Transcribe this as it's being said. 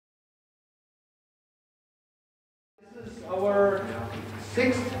our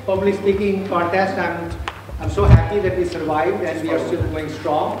sixth public speaking contest. I'm so happy that we survived and we are still going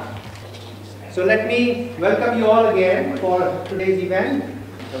strong. So let me welcome you all again for today's event.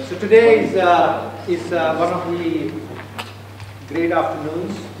 So today is one of the great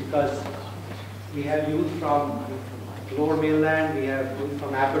afternoons because we have youth from Lower Mainland, we have youth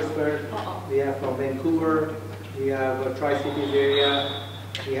from Abbotsford, we have from Vancouver, we have Tri-Cities area,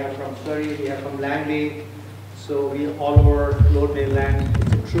 we have from Surrey, we have from Langley. So we all over Lower Mainland.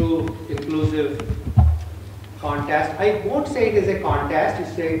 It's a true inclusive contest. I won't say it is a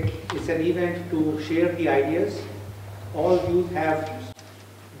contest, it's an event to share the ideas. All youth have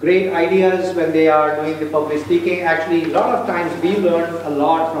great ideas when they are doing the public speaking. Actually, a lot of times we learn a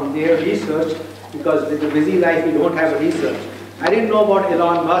lot from their research because with the busy life we don't have a research. I didn't know about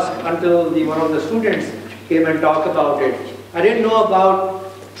Elon Musk until one of the students came and talked about it. I didn't know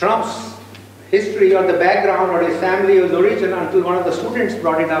about Trump's history or the background or his family or his origin until one of the students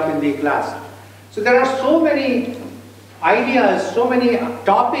brought it up in the class. So there are so many ideas, so many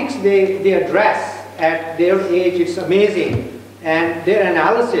topics they address at their age. It's amazing. And their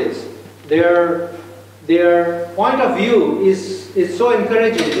analysis, their point of view is so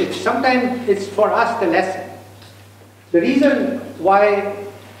encouraging. Sometimes it's for us the lesson. The reason why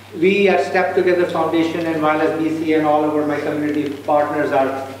we at Step Together Foundation and YLSBC and all over my community partners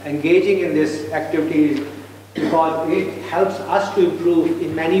are engaging in this activity because it helps us to improve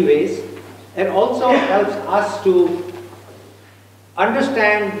in many ways and also helps us to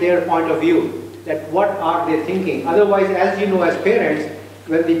understand their point of view, that what are they thinking. Otherwise, as you know, as parents,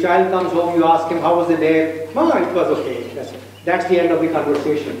 when the child comes home, you ask him, how was the day? Oh, it was okay. That's the end of the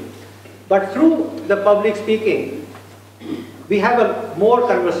conversation. But through the public speaking, we have more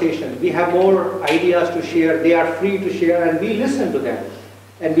conversation, we have more ideas to share, they are free to share, and we listen to them.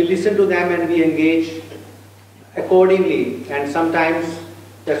 And we listen to them and we engage accordingly. And sometimes,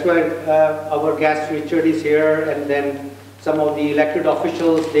 that's why our guest Richard is here, and then some of the elected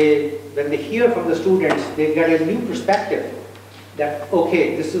officials, when they hear from the students, they get a new perspective that,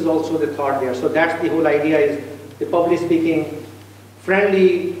 okay, this is also the thought there. So that's the whole idea, is the public speaking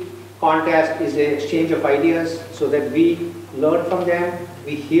friendly contest is an exchange of ideas so that we learn from them,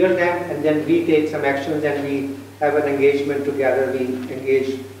 we hear them, and then we take some actions and we have an engagement together, we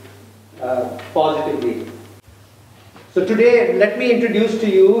engage positively. So today, let me introduce to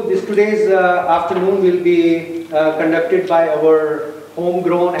you, today's afternoon will be conducted by our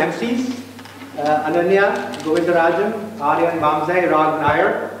homegrown MCs, Ananya, Govindarajan, Aryan Bamzai, Rag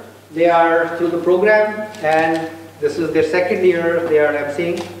Nair. They are through the program and this is their second year they are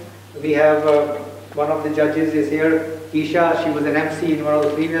MCing. We have one of the judges is here, Isha, she was an MC in one of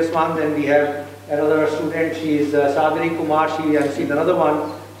the previous ones, and we have another student, she is Sadhani Kumar, she MC'd another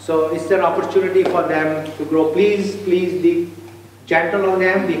one. So it's an opportunity for them to grow. Please be gentle on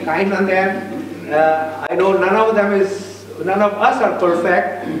them, be kind on them. I know none of us are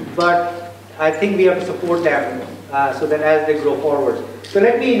perfect, but I think we have to support them so that as they grow forward. So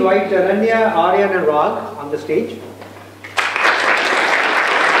let me invite Ananya, Aryan and Rag on the stage.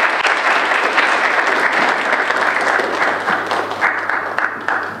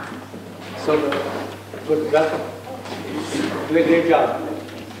 So good, welcome. Do a great job.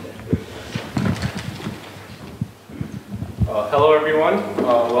 Hello everyone,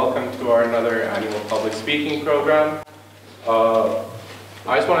 welcome to our another annual public speaking program. I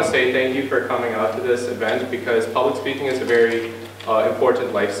just want to say thank you for coming out to this event because public speaking is a very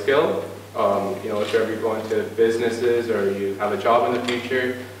important life skill. You know, if you're ever going to businesses or you have a job in the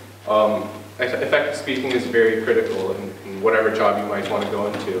future, effective speaking is very critical in whatever job you might want to go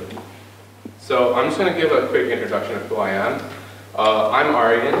into. So I'm just going to give a quick introduction of who I am. I'm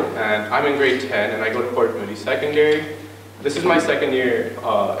Aryan and I'm in grade 10 and I go to Port Moody Secondary. This is my second year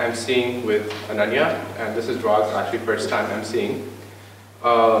MCing with Ananya, and this is Rag's actually first time MCing.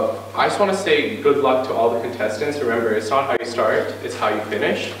 I just want to say good luck to all the contestants. Remember, it's not how you start, it's how you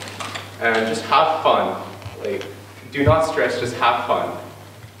finish. And just have fun. Like, do not stress, just have fun.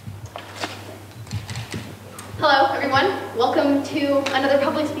 Hello everyone, welcome to another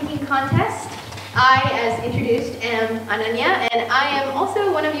public speaking contest. I, as introduced, am Ananya, and I am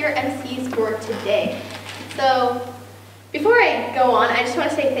also one of your MCs for today. So, before I go on, I just want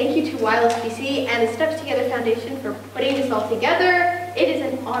to say thank you to YLSBC and the Steps Together Foundation for putting this all together. It is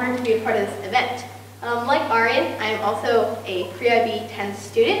an honor to be a part of this event. Like Aryan, I am also a pre-IB 10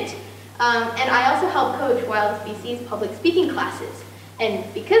 student, and I also help coach YLSBC's public speaking classes. And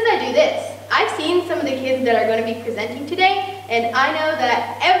because I do this, I've seen some of the kids that are going to be presenting today, and I know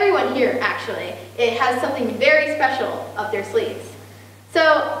that everyone here, actually, it has something very special up their sleeves.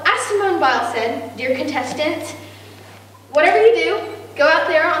 So, as Simone Biles said, dear contestants, whatever you do, go out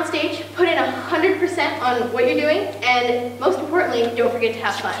there on stage, put in 100% on what you're doing, and most importantly, don't forget to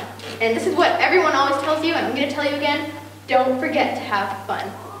have fun. And this is what everyone always tells you, and I'm going to tell you again, don't forget to have fun.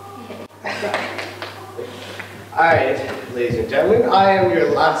 Alright, ladies and gentlemen, I am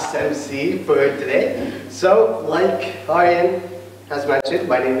your last MC for today. So, like Aryan has mentioned,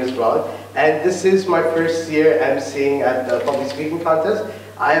 my name is Rod, and this is my first year MCing at the Public Speaking Contest.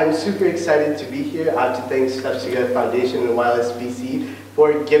 I am super excited to be here. I have to thank Steps Together Foundation and YLSBC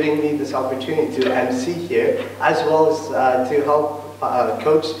for giving me this opportunity to MC here, as well as to help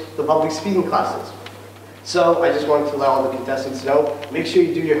coach the public speaking classes. So I just wanted to let all the contestants know, make sure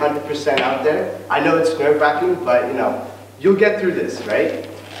you do your 100% out there. I know it's nerve-wracking, but you know, you'll get through this, right?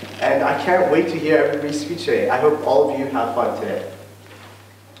 And I can't wait to hear everybody's speech today. I hope all of you have fun today.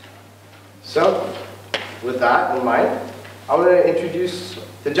 So, with that in mind, I want to introduce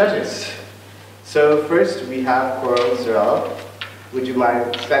the judges. So first we have Coral Zarella. Would you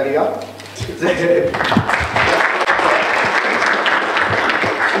mind standing up? She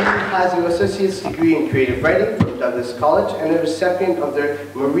has an associate's degree in creative writing from Douglas College and a recipient of the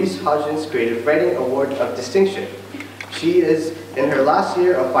Maurice Hodgins Creative Writing Award of Distinction. She is in her last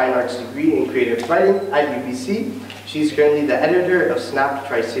year of fine arts degree in creative writing at UBC. She's currently the editor of Snap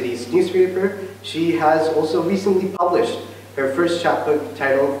Tri-Cities newspaper. She has also recently published her first chapbook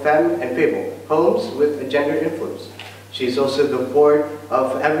titled Femme and Fable, Poems with a Gender Influence. She's also the board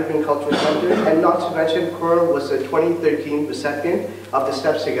of Evergreen Cultural Center, and not to mention, Coral was a 2013 recipient of the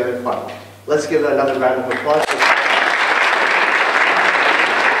Steps Together Fund. Let's give another round of applause.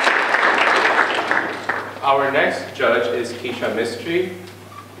 Our next judge is Keisha Mistry.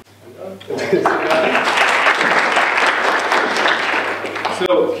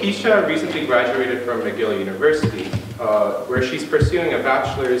 So Keisha recently graduated from McGill University, where she's pursuing a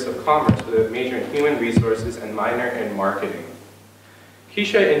Bachelor's of Commerce with a major in Human Resources and minor in Marketing.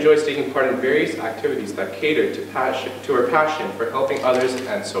 Keisha enjoys taking part in various activities that cater to her passion for helping others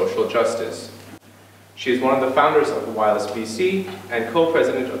and social justice. She is one of the founders of YLSBC and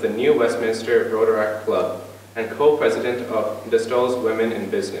co-president of the New Westminster Rotaract Club and co-president of Distill's Women in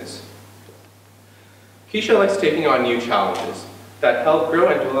Business. Keisha likes taking on new challenges that help grow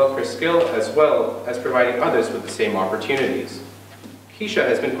and develop her skill, as well as providing others with the same opportunities. Keisha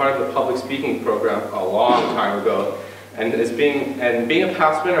has been part of the public speaking program a long time ago, and being a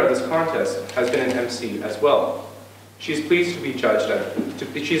past winner of this contest, has been an MC as well. She's pleased to be a judge at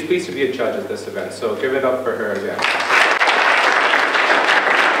this event, so give it up for her again.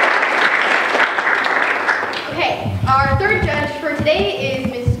 Okay, our third judge for today is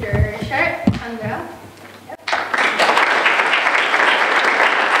Mr. Sharat Chandra.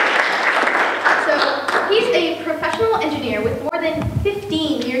 He's a professional engineer with more than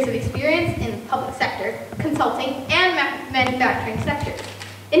 15 years of experience in the public sector, consulting, and manufacturing sectors.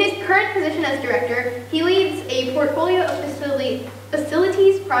 In his current position as director, he leads a portfolio of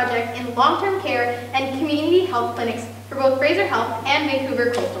facilities project in long-term care and community health clinics for both Fraser Health and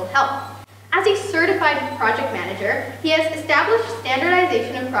Vancouver Coastal Health. As a certified project manager, he has established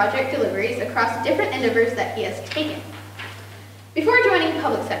standardization of project deliveries across different endeavors that he has taken. Before joining the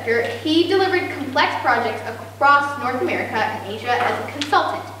public sector, he delivered complex projects across North America and Asia as a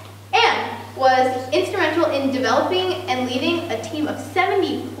consultant, and was instrumental in developing and leading a team of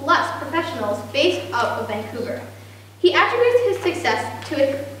 70+ professionals based out of Vancouver. He attributes his success to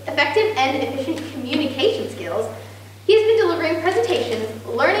effective and efficient communication skills. He has been delivering presentations,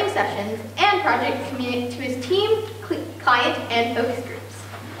 learning sessions, and projects to his team, client, and focus groups.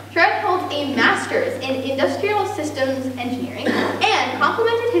 Sharat holds a master's in industrial systems engineering and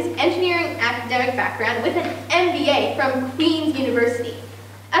complemented his engineering academic background with an MBA from Queen's University.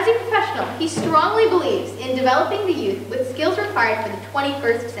 As a professional, he strongly believes in developing the youth with skills required for the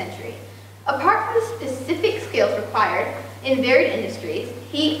 21st century. Apart from the specific skills required in varied industries,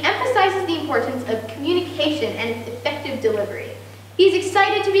 he emphasizes the importance of communication and effective delivery. He's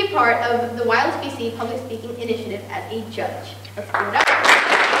excited to be a part of the YLSBC Public Speaking Initiative as a judge. Let's give it up.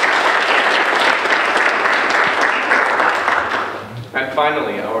 And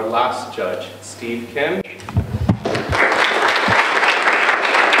finally, our last judge, Steve Kim.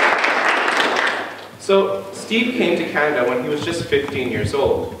 So, Steve came to Canada when he was just 15 years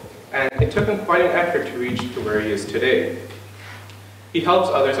old, and it took him quite an effort to reach to where he is today. He helps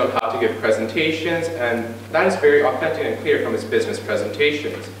others on how to give presentations, and that is very authentic and clear from his business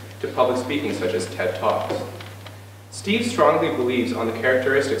presentations to public speaking such as TED Talks. Steve strongly believes on the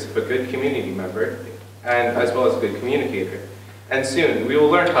characteristics of a good community member, and as well as a good communicator. And soon, we will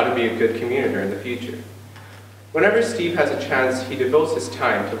learn how to be a good communicator in the future. Whenever Steve has a chance, he devotes his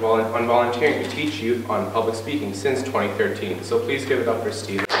time to volunteering to teach youth on public speaking since 2013. So please give it up for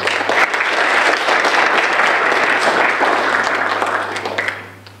Steve.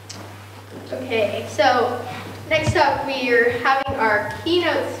 Okay, so next up we're having our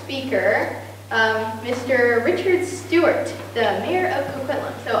keynote speaker, Mr. Richard Stewart, the mayor of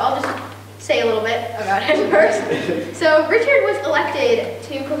Coquitlam. So I'll just say a little bit about him first. So Richard was elected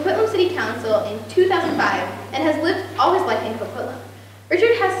to Coquitlam City Council in 2005 and has lived all his life in Coquitlam.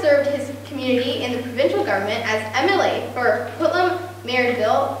 Richard has served his community in the provincial government as MLA for Coquitlam Mayor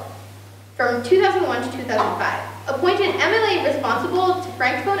from 2001 to 2005. Appointed MLA responsible to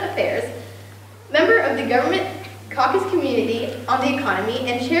Francophone affairs, member of the Government Caucus Committee on the Economy,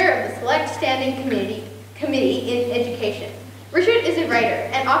 and chair of the Select Standing Committee in Education. Richard is a writer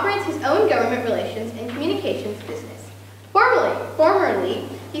and operates his own government relations and communications business. Formerly,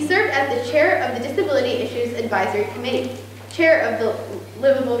 he served as the chair of the Disability Issues Advisory Committee, chair of the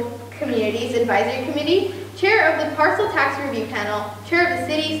Livable Communities Advisory Committee, chair of the Parcel Tax Review Panel, chair of the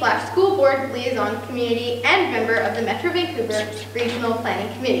City/School Board Liaison Community, and member of the Metro Vancouver Regional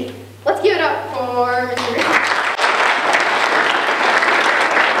Planning Committee. Let's give it up for Mr. Richard.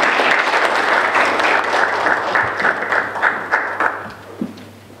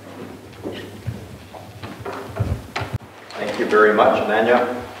 Thank you very much,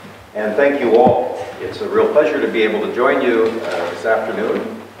 Nanya, and thank you all. It's a real pleasure to be able to join you this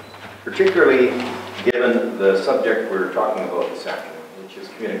afternoon, particularly given the subject we're talking about this afternoon, which is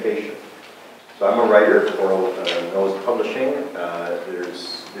communication. So I'm a writer for Nose Publishing.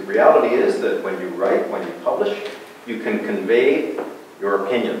 The reality is that when you write, when you publish, you can convey your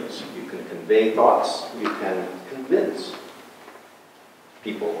opinions, you can convey thoughts, you can convince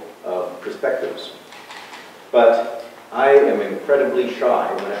people of perspectives. But I am incredibly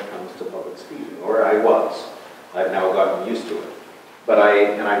shy when it comes to public speaking, or I was. I've now gotten used to it. But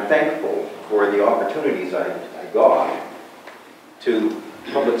I'm thankful for the opportunities I got to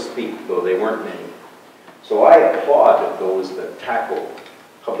public speak, though they weren't many. So I applaud those that tackle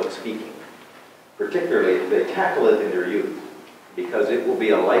public speaking, particularly if they tackle it in their youth, because it will be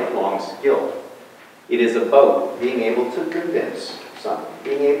a lifelong skill. It is about being able to convince someone,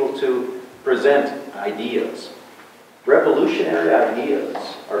 being able to present ideas. Revolutionary ideas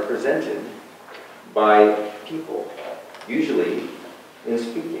are presented by people, usually in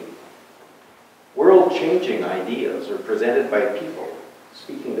speaking. World-changing ideas are presented by people,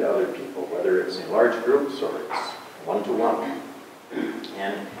 speaking to other people, whether it's in large groups or it's one-to-one.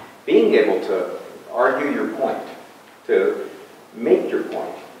 And being able to argue your point, to make your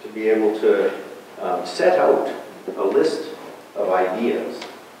point, to be able to set out a list of ideas,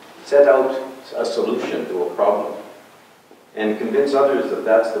 set out a solution to a problem, and convince others that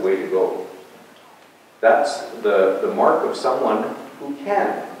that's the way to go. That's the mark of someone who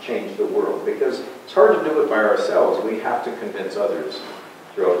can change the world, because it's hard to do it by ourselves. We have to convince others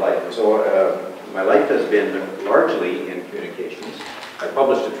throughout life. So my life has been largely in communications. I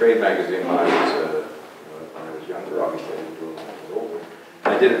published a trade magazine when I was younger. Obviously, I didn't do it when I was older.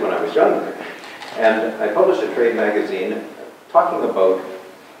 I did it when I was younger. And I published a trade magazine talking about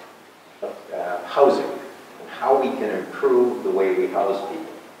housing and how we can improve the way we house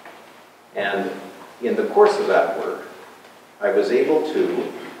people. And in the course of that work, I was able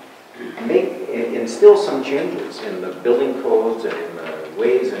to instill some changes in the building codes and in the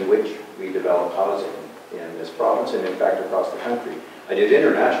ways in which we develop housing in this province and in fact across the country. I did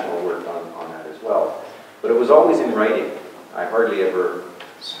international work on that as well, but it was always in writing. I hardly ever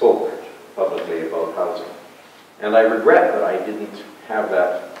spoke publicly about housing. And I regret that I didn't have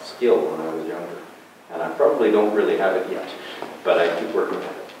that skill when I was younger. And I probably don't really have it yet, but I keep working at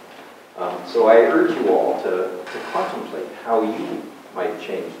it. So I urge you all to contemplate how you might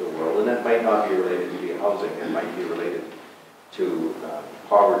change the world, and that might not be related to housing, it might be related to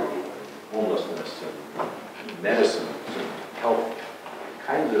poverty, and homelessness, and medicine, and health,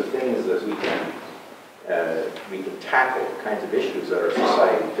 kinds of things that we can tackle, kinds of issues that our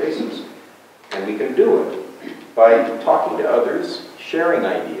society faces. And we can do it by talking to others, sharing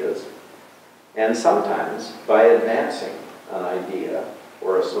ideas, and sometimes by advancing an idea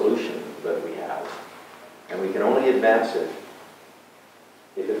or a solution that we have. And we can only advance it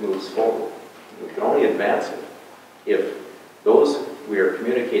if it moves forward. We can only advance it if those we are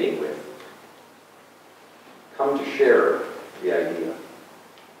communicating with come to share the idea.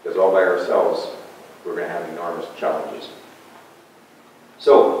 Because all by ourselves, we're going to have enormous challenges.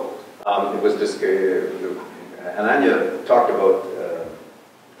 So, it was just, Ananya talked about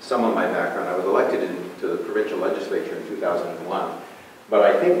some of my background. I was elected to the provincial legislature in 2001, but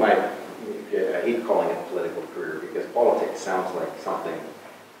I think I hate calling it a political career because politics sounds like something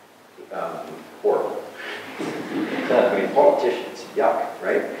horrible. I mean, politicians, yuck,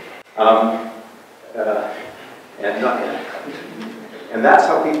 right? And that's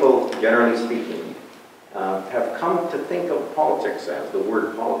how people, generally speaking, have come to think of politics as the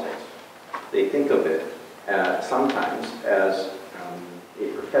word politics. They think of it sometimes as a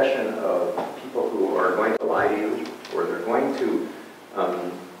profession of people who are going to lie to you, or they're going to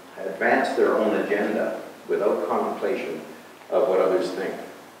advance their own agenda without contemplation of what others think.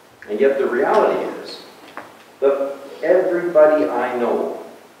 And yet the reality is that everybody I know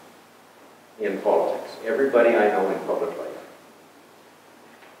in politics, everybody I know in public life,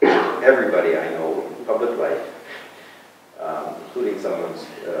 everybody I know in public life, including someone's,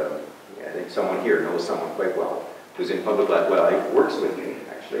 I think someone here knows someone quite well, who's in public life, works with me,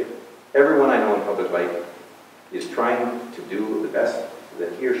 actually. Everyone I know in public life is trying to do the best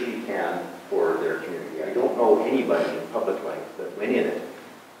that he or she can for their community. I don't know anybody in public life that went in it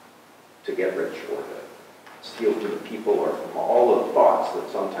to get rich or to steal from the people or from all the thoughts that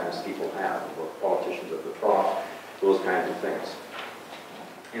sometimes people have about politicians at the trough, those kinds of things.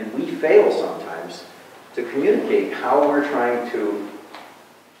 And we fail sometimes to communicate how we're trying to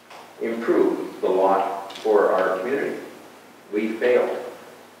improve the lot for our community. We fail.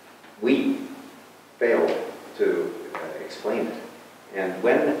 We fail to explain it. And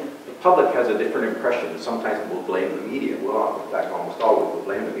when the public has a different impression, sometimes we'll blame the media. Well, in fact, almost always we'll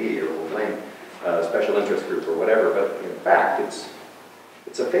blame the media or we'll blame a special interest group or whatever. But in fact,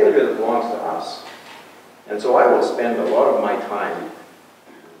 it's a failure that belongs to us. And so I will spend a lot of my time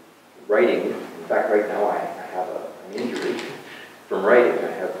writing. In fact, right now I have an injury from writing.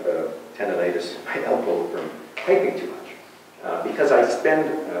 I have tendonitis in my elbow from typing too much. Because I spend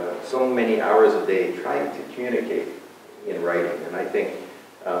so many hours a day trying to communicate in writing. And I think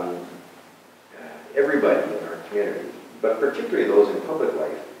everybody in our community, but particularly those in public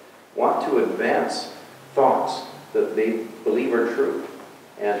life, want to advance thoughts that they believe are true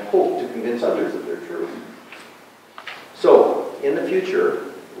and hope to convince others that they're true. So, in the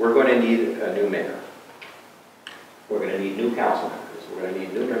future, we're going to need a new mayor. We're going to need new council members. We're going to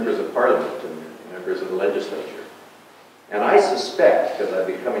need new members of parliament and members of the legislature. And I suspect, because I've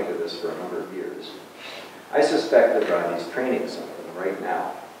been coming to this for a number of years, I suspect that Rodney's training some of them right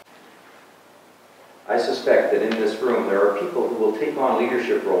now. I suspect that in this room there are people who will take on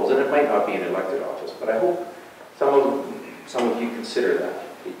leadership roles, and it might not be an elected office, but I hope some of you consider that,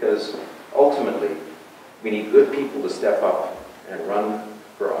 because ultimately we need good people to step up and run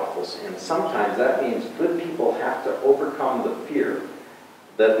for office, and sometimes that means good people have to overcome the fear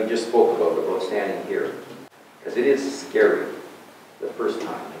that we just spoke about standing here, because it is scary the first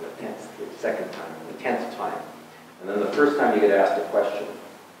time, and the second time, and the 10th time, and then the first time you get asked a question,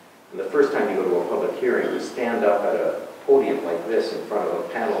 and the first time you go to a public hearing, you stand up at a podium like this in front of a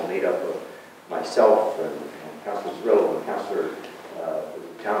panel made up of myself and Councillor Zrillo and Councillor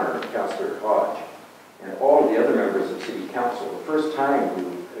Towner and Councillor Hodge and all of the other members of City Council. The first time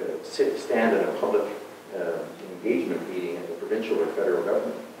you stand at a public engagement meeting at the provincial or federal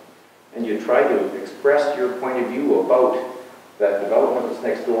government, and you try to express your point of view about that development that's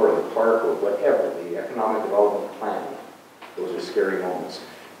next door, or the park, or whatever, the economic development plan. Those are scary moments.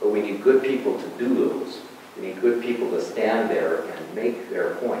 But we need good people to do those. We need good people to stand there and make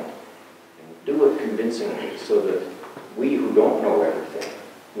their point. And do it convincingly so that we who don't know everything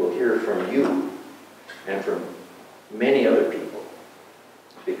will hear from you and from many other people.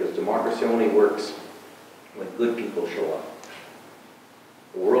 Because democracy only works when good people show up.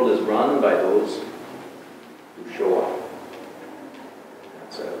 The world is run by those who show up.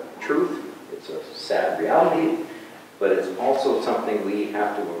 That's a truth. It's a sad reality. But it's also something we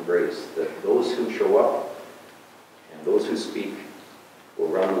have to embrace, that those who show up and those who speak will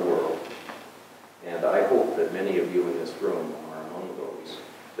run the world. And I hope that many of you in this room are among those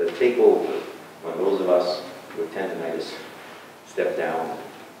that take over when those of us with tendonitis step down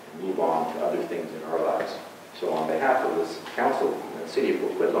and move on to other things in our lives. So on behalf of this council and the city of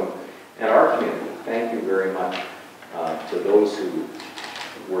Coquitlam and our community, thank you very much to those who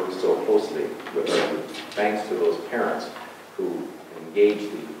work so closely with our youth. Thanks to those parents who engage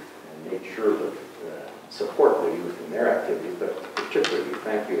the youth and make sure that support the youth in their activities, but particularly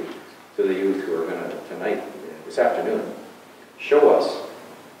thank you to the youth who are going to tonight, this afternoon, show us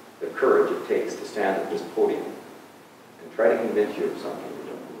the courage it takes to stand at this podium and try to convince you of something you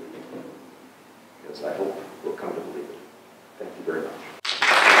don't believe in. Because I hope we'll come to believe it. Thank you very much.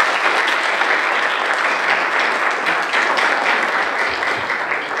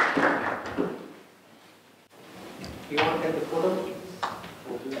 You want to get the photo?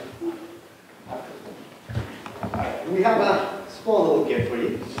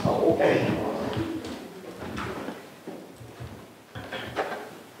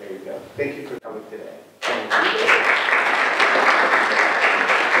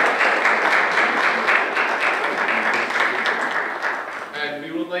 And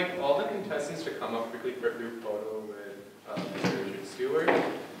we would like all the contestants to come up quickly for a group photo with Mr. Richard Stewart.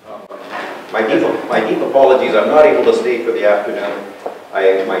 My deep apologies, I'm not able to stay for the afternoon.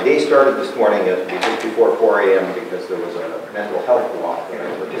 My day started this morning at just before 4 a.m. because there was a mental health walk that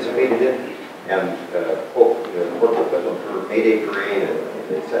I participated in, and worked with them for May Day Parade and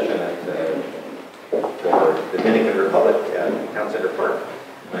the session for the Dominican Republic at Town Center Park.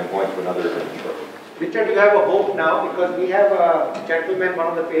 And I'm going to another event shortly. Richard, you have a hope now because we have a gentleman, one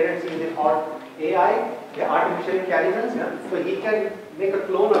of the parents is in AI, artificial intelligence, so he can make a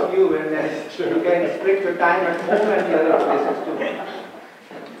clone of you and then you can split your time at home and the other places too.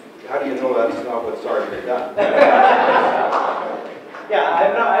 How do you know that's not what's already been done? Yeah,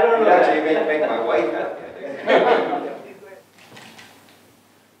 I don't know. You'd actually make my wife happy, I think.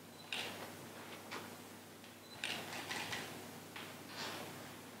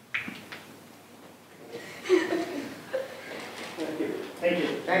 Thank you.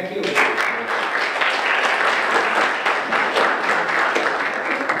 Thank you.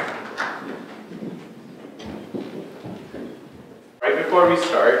 Right before we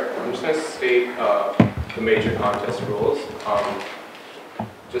start, I'm just going to state the major contest rules.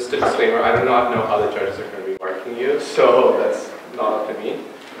 Just a disclaimer, I do not know how the judges are going to be marking you, so that's not up to me.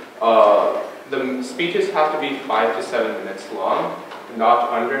 The speeches have to be 5 to 7 minutes long, not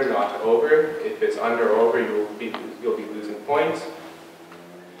under, not over. If it's under or over, you'll be losing points.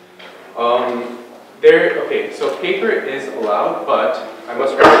 Okay, so paper is allowed, but I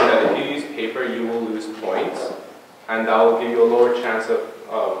must recommend that if you use paper, you will lose points, and that will give you a lower chance of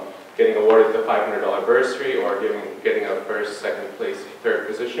getting awarded the $500 bursary or getting a first, second place, third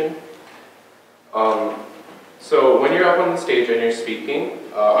position. So when you're up on the stage and you're speaking,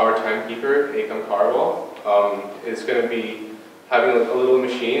 our timekeeper, Akam Karwal, is going to be having a little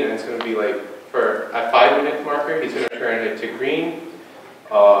machine, and it's going to be like, at 5-minute marker, he's going to turn it to green.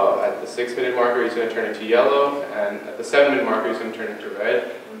 At the 6-minute marker, he's going to turn it to yellow, and at the 7-minute marker, he's going to turn it to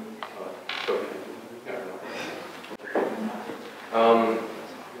red.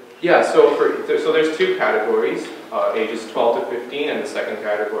 So there's two categories, ages 12 to 15, and the second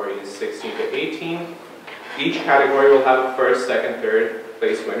category is 16 to 18. Each category will have a first, second, third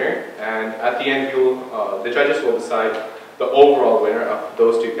place winner, and at the end, the judges will decide the overall winner of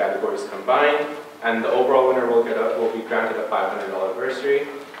those two categories combined, and the overall winner will be granted a $500 bursary.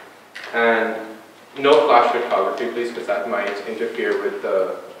 And no flash photography, please, because that might interfere with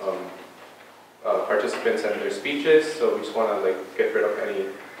the participants and their speeches. So we just want to get rid of any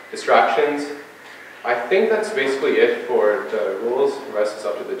distractions. I think that's basically it for the rules. The rest is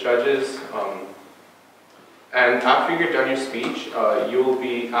up to the judges. And after you're done your speech, you will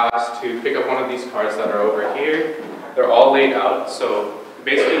be asked to pick up one of these cards that are over here. They're all laid out. So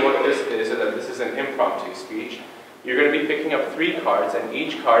basically what this is that this is an impromptu speech. You're going to be picking up 3 cards, and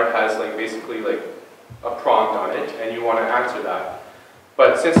each card has basically a prompt on it, and you want to answer that.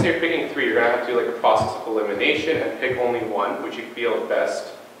 But since you're picking 3, you're going to have to do a process of elimination and pick only one, which you feel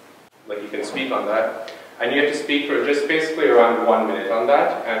best. You can speak on that. And you have to speak for just basically around 1 minute on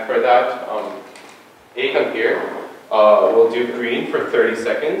that. And for that, Akam here will do green for 30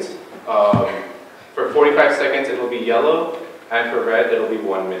 seconds. For 45 seconds, it'll be yellow. And for red, it'll be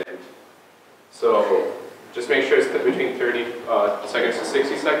 1 minute. So just make sure it's between 30 seconds to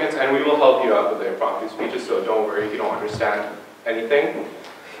 60 seconds, and we will help you out with the impromptu speeches, so don't worry if you don't understand anything.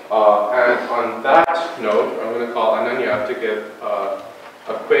 And on that note, I'm going to call Ananya to give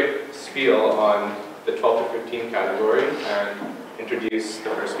a quick spiel on the 12 to 15 category and introduce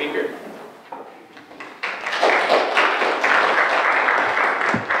the first speaker.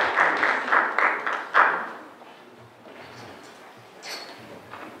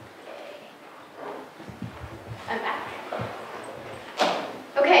 I'm back.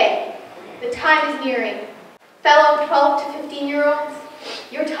 Okay, the time is nearing. Fellow 12 to 15-year-olds,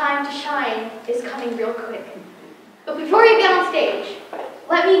 your time to shine is coming real quick. But before you get on stage,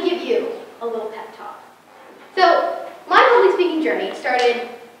 let me give you a little pep talk. So, my public speaking journey started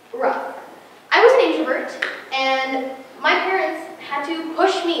rough. I was an introvert, and my parents had to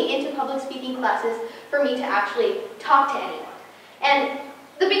push me into public speaking classes for me to actually talk to anyone. And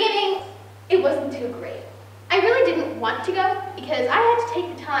the beginning, it wasn't too great. I really didn't want to go because I had to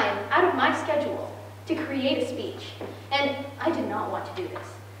take the time out of my schedule to create a speech, and I did not want to do this.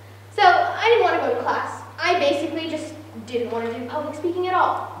 So I didn't want to go to class. I basically just didn't want to do public speaking at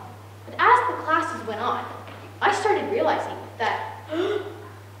all. But as the classes went on, I started realizing that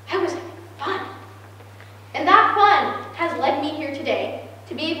I was having fun. And that fun has led me here today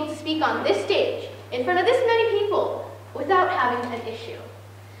to be able to speak on this stage in front of this many people without having an issue.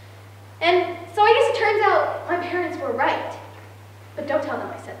 And so I guess it turns out my parents were right. But don't tell them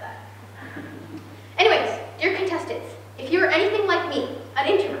I said that. Anyways, dear contestants, if you're anything like me, an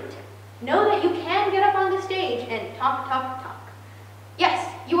introvert, know that you can get up on the stage and talk, talk, talk. Yes,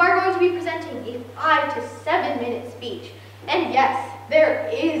 you are going to be presenting a 5 to 7 minute speech. And yes, there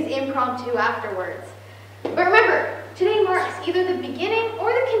is impromptu afterwards. But remember, today marks either the beginning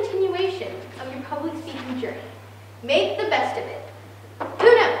or the continuation of your public speaking journey. Make the best of it.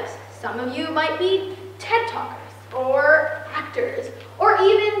 Who knows, some of you might be TED Talkers, or actors, or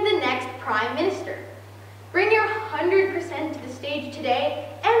even the next Prime Minister. Bring your 100% to the stage today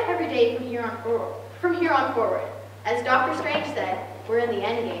and every day from here on forward. As Dr. Strange said, we're in the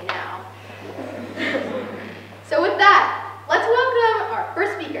end game now. So with that, let's welcome our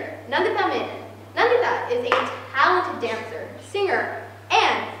first speaker, Nandita Menon. Nandita is a talented dancer, singer,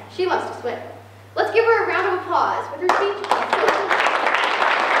 and she loves to swim. Let's give her a round of applause with her speech on social media.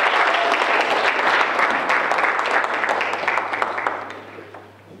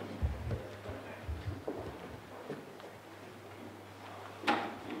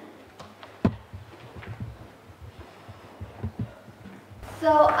 So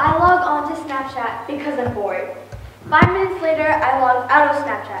I log on to Snapchat because I'm bored. 5 minutes later, I log out of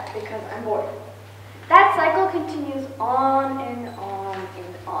Snapchat because I'm bored. That cycle continues on and on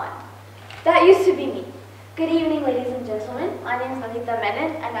and on. That used to be me. Good evening, ladies and gentlemen. My name is Nandita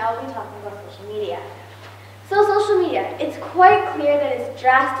Menon, and I will be talking about social media. So social media, it's quite clear that it's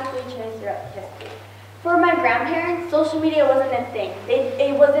drastically changed throughout history. For my grandparents, social media wasn't a thing.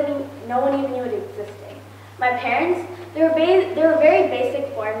 No one even knew it existed. My parents, there were very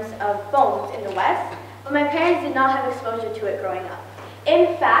basic forms of phones in the West, but my parents did not have exposure to it growing up.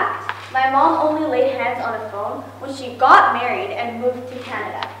 In fact, my mom only laid hands on a phone when she got married and moved to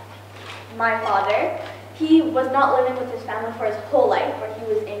Canada. My father, he was not living with his family for his whole life, but he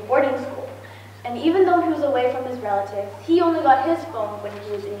was in boarding school. And even though he was away from his relatives, he only got his phone when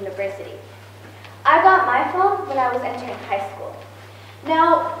he was in university. I got my phone when I was entering high school.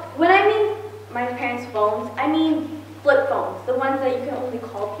 Now, when I mean my parents' phones, I mean flip phones, the ones that you can only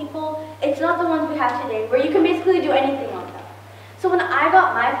call people. It's not the ones we have today, where you can basically do anything on them. So when I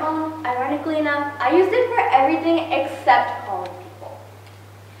got my phone, ironically enough, I used it for everything except calling people.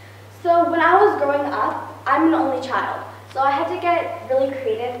 So when I was growing up, I'm an only child, so I had to get really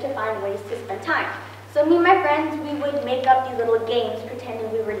creative to find ways to spend time. So me and my friends, we would make up these little games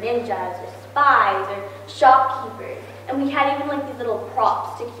pretending we were ninjas or spies or shopkeepers. And we had even like these little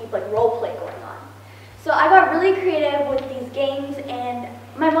props to keep like role play going on. So I got really creative with these games, and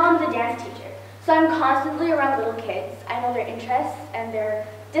my mom's a dance teacher. So I'm constantly around little kids. I know their interests and their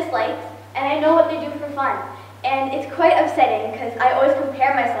dislikes, and I know what they do for fun. And it's quite upsetting because I always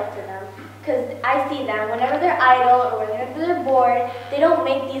compare myself to them, because I see them whenever they're idle or whenever they're bored, they don't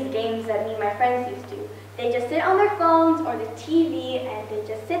make these games that me and my friends used to. They just sit on their phones or the TV, and they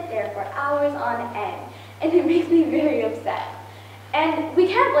just sit there for hours on end. And it makes me very upset. And we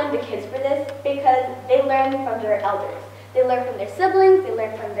can't blame the kids for this because they learn from their elders. They learn from their siblings, they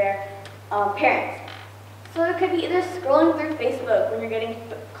learn from their parents. So it could be either scrolling through Facebook when you're getting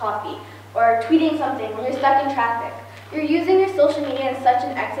coffee, or tweeting something when you're stuck in traffic. You're using your social media in such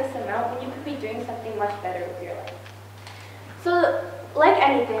an excess amount when you could be doing something much better with your life. So like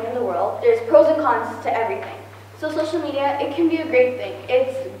anything in the world, there's pros and cons to everything. So social media, it can be a great thing.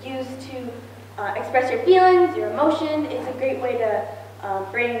 It's used to express your feelings, your emotions. It's a great way to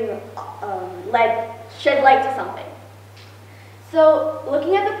shed light to something. So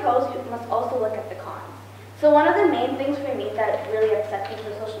looking at the pros, you must also look at the cons. So one of the main things for me that really upsets me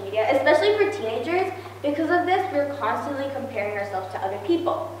with social media, especially for teenagers, because of this, we're constantly comparing ourselves to other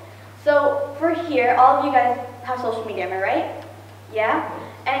people. So for here, all of you guys have social media, am I right? Yeah?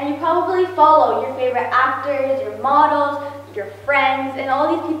 And you probably follow your favorite actors, your models, your friends, and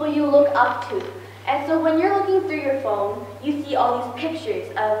all these people you look up to. And so when you're looking through your phone, you see all these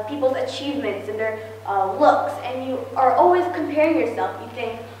pictures of people's achievements and their looks, and you are always comparing yourself. You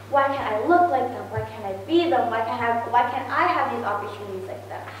think, why can't I look like them? Why can't I be them? Why can't I have these opportunities like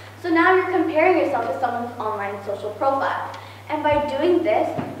them? So now you're comparing yourself to someone's online social profile. And by doing this,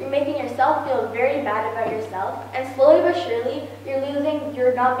 you're making yourself feel very bad about yourself, and slowly but surely,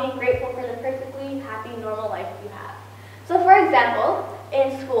 you're not being grateful for the perfectly happy, normal life you have. So for example,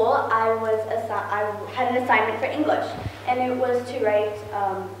 in school, I had an assignment for English, and it was to write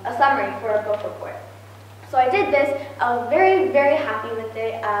a summary for a book report. So I did this. I was very, very happy with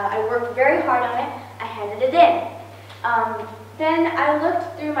it. I worked very hard on it. I handed it in. Then I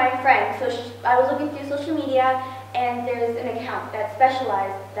looked through my friends. So I was looking through social media, and there's an account that's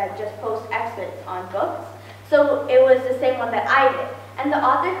specialized that just posts excerpts on books. So it was the same one that I did. And the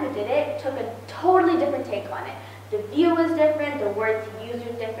author who did it took a totally different take on it. the view was different, the words used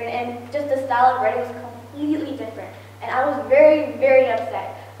were different, and just the style of writing was completely different. And I was very, very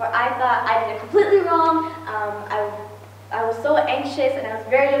upset, for I thought I did it completely wrong. I was so anxious and I was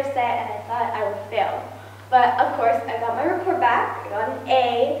very upset and I thought I would fail. But of course, I got my report back, I got an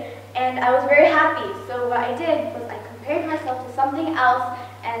A, and I was very happy. So what I did was I compared myself to something else,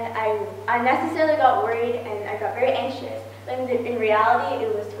 and I unnecessarily got worried and I got very anxious. But in reality,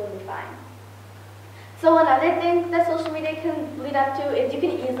 it was totally fine. So another thing that social media can lead up to is you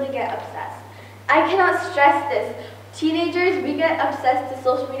can easily get obsessed. I cannot stress this. Teenagers, we get obsessed to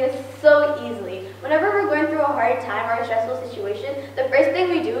social media so easily. Whenever we're going through a hard time or a stressful situation, the first thing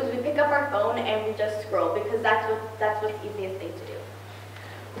we do is we pick up our phone and we just scroll because that's what's the easiest thing to do.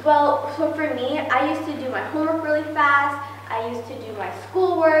 Well, so for me, I used to do my homework really fast. I used to do my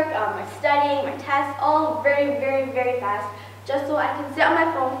schoolwork, my studying, my tests, all very, very, very fast, just so I can sit on my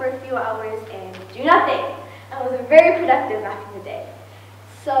phone for a few hours and do nothing. I was very productive back in the day.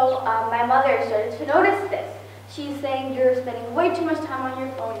 So my mother started to notice this. She's saying, you're spending way too much time on your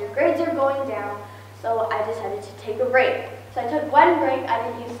phone, your grades are going down. So I decided to take a break. So I took one break, I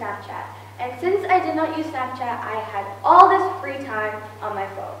didn't use Snapchat. And since I did not use Snapchat, I had all this free time on my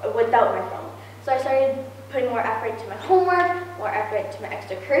phone, without my phone. So I started putting more effort to my homework, more effort to my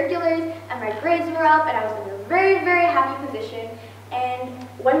extracurriculars, and my grades were up, and I was in a very, very happy position. And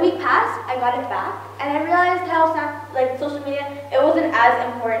 1 week passed, I got it back, and I realized how social media, it wasn't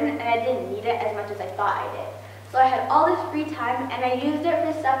as important, and I didn't need it as much as I thought I did. So I had all this free time, and I used it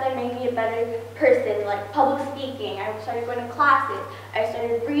for stuff that made me a better person, like public speaking. I started going to classes. I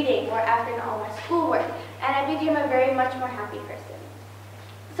started reading more after all my schoolwork, and I became a very much more happy person.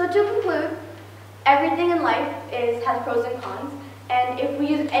 So to conclude, everything in life has pros and cons, and if we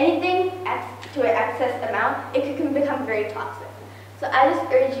use anything to an excess amount, it can become very toxic. So I just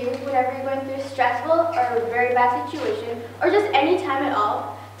urge you, whenever you're going through a stressful or a very bad situation, or just any time at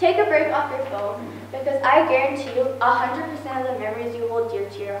all, take a break off your phone, because I guarantee you 100% of the memories you hold dear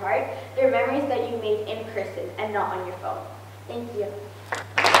to your heart, they're memories that you made in person and not on your phone. Thank you.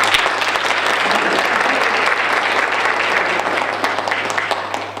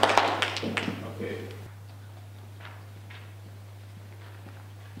 Okay.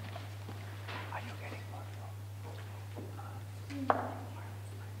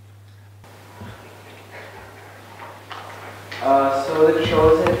 So the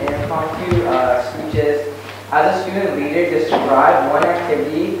chosen impromptu speeches. As a student leader, describe one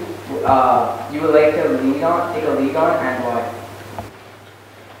activity you would like to take a lead on, and why.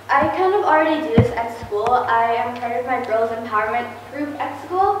 I kind of already do this at school. I am part of my girls' empowerment group at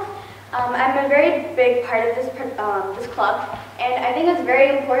school. I'm a very big part of this club, and I think it's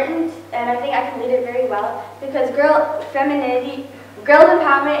very important, and I think I can lead it very well, because girls'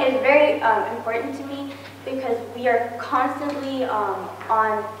 empowerment is very important to me, because we are constantly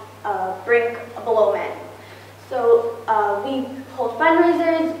on brink below men. So we hold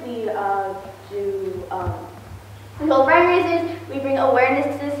fundraisers, we hold fundraisers, we bring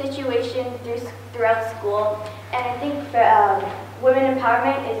awareness to the situation throughout school, and I think women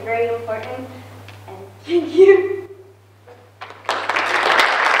empowerment is very important, and thank you.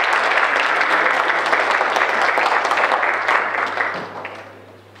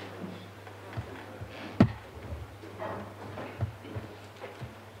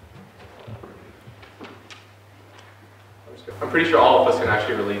 I'm pretty sure all of us can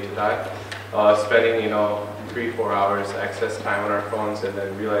actually relate to that. Spending, 3-4 hours excess time on our phones and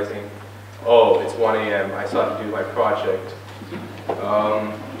then realizing, oh, it's 1 a.m., I still have to do my project. Okay,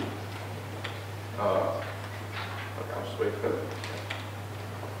 I'll just wait for that.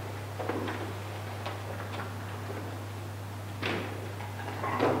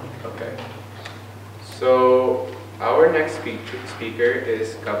 Okay. So, our next speaker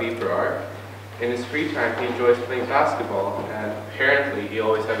is Kavi Brar. In his free time, he enjoys playing basketball, and apparently he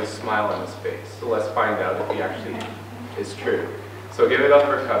always has a smile on his face. So let's find out if he actually is true. So give it up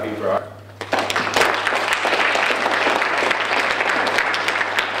for Kavi Brar.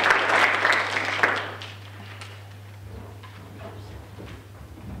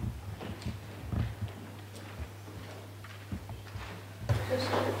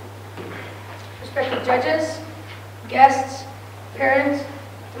 Respected judges, guests, parents,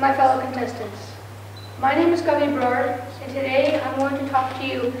 and my fellow contestants. My name is Kavi Brar, and today I'm going to talk to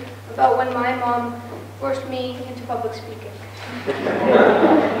you about when my mom forced me into public speaking.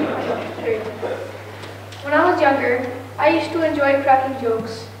 When I was younger, I used to enjoy cracking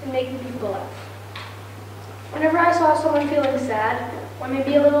jokes and making people laugh. Whenever I saw someone feeling sad or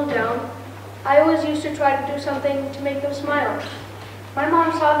maybe a little down, I always used to try to do something to make them smile. My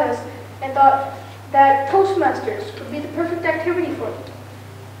mom saw this and thought, that Toastmasters would be the perfect activity for me.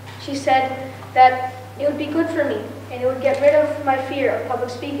 She said that it would be good for me and it would get rid of my fear of public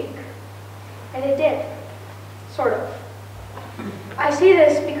speaking. And it did, sort of. I say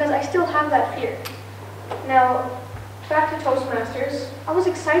this because I still have that fear. Now, back to Toastmasters, I was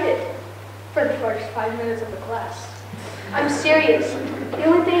excited for the first 5 minutes of the class. I'm serious. The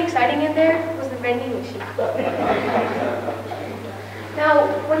only thing exciting in there was the vending machine. Now,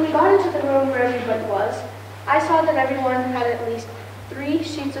 when we got into the room where everybody was, I saw that everyone had at least 3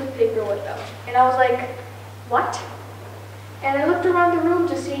 sheets of paper with them. And I was like, what? And I looked around the room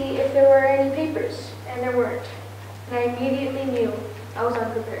to see if there were any papers, and there weren't. And I immediately knew I was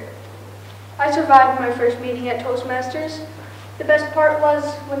unprepared. I survived my first meeting at Toastmasters. The best part was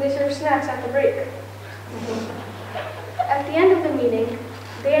when they served snacks at the break. At the end of the meeting,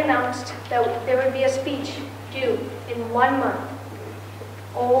 they announced that there would be a speech due in 1 month.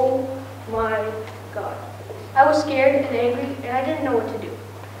 Oh my God. I was scared and angry, and I didn't know what to do.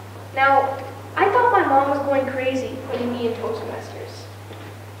 Now, I thought my mom was going crazy putting me in Toastmasters.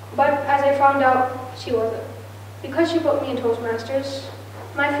 But as I found out, she wasn't. Because she put me in Toastmasters,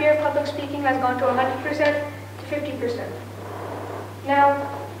 my fear of public speaking has gone to 100% to 50%. Now,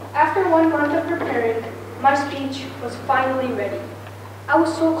 after 1 month of preparing, my speech was finally ready. I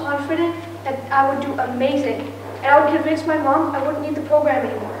was so confident that I would do amazing, and I would convince my mom I wouldn't need the program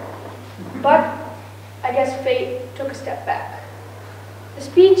anymore. But I guess fate took a step back. The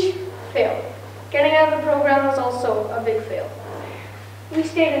speech failed. Getting out of the program was also a big fail. We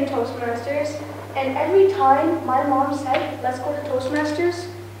stayed in Toastmasters, and every time my mom said, let's go to Toastmasters,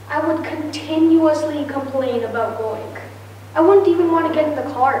 I would continuously complain about going. I wouldn't even want to get in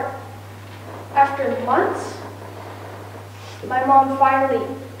the car. After months, my mom finally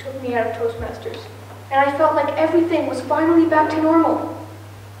took me out of Toastmasters, and I felt like everything was finally back to normal.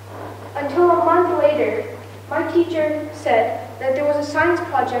 Until a month later, my teacher said that there was a science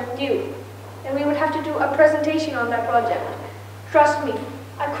project due, and we would have to do a presentation on that project. Trust me,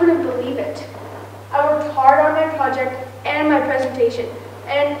 I couldn't believe it. I worked hard on my project and my presentation,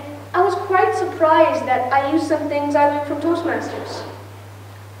 and I was quite surprised that I used some things I learned from Toastmasters.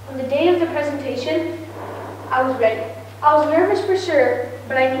 On the day of the presentation, I was ready. I was nervous for sure,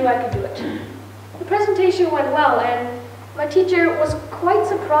 but I knew I could do it. The presentation went well, and my teacher was quite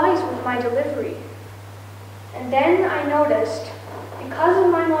surprised with my delivery. And then I noticed, because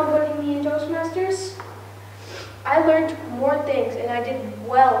of my mom putting me in Toastmasters, I learned more things and I did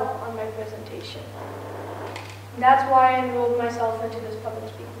well on my presentation. And that's why I enrolled myself into this public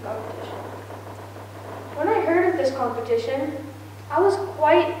speaking competition. When I heard of this competition, I was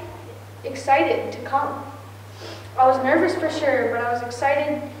quite excited to come. I was nervous for sure, but I was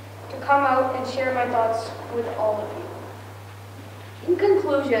excited to come out and share my thoughts with all of you. In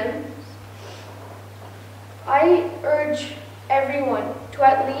conclusion, I urge everyone to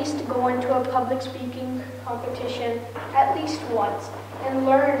at least go into a public speaking competition at least once and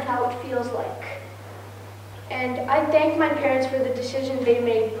learn how it feels like. And I thank my parents for the decision they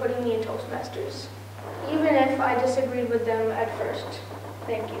made putting me in Toastmasters, even if I disagreed with them at first.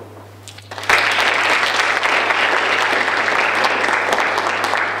 Thank you.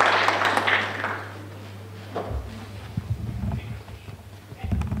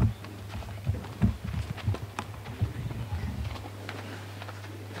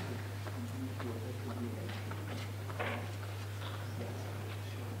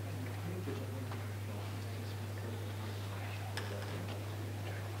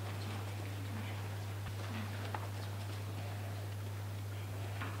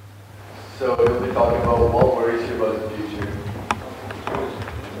 So we'll be talking about what worries you about the future.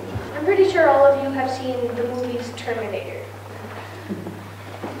 I'm pretty sure all of you have seen the movies Terminator.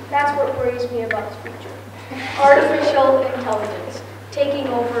 That's what worries me about the future. Artificial intelligence taking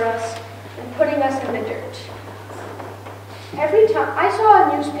over us and putting us in the dirt. Every time I saw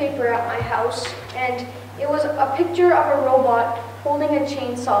a newspaper at my house, and it was a picture of a robot holding a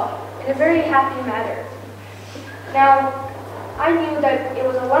chainsaw in a very happy manner. Now, I knew that it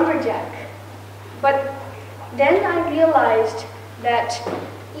was a lumberjack. But then I realized that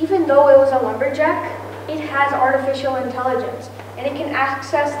even though it was a lumberjack, it has artificial intelligence, and it can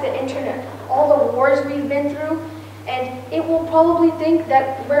access the internet, all the wars we've been through, and it will probably think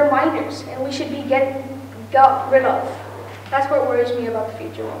that we're minors and we should be got rid of. That's what worries me about the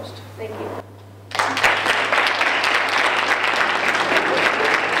future most. Thank you.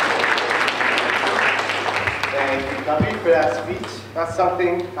 Thank you, Kavi, for that speech. That's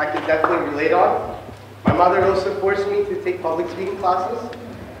something I can definitely relate on. My mother also forced me to take public speaking classes.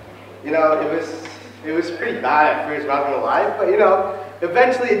 You know, it was pretty bad at first, not gonna lie, but you know,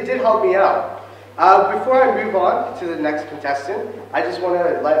 eventually it did help me out. Before I move on to the next contestant, I just want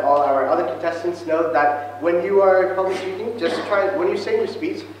to let all our other contestants know that when you are public speaking, when you say your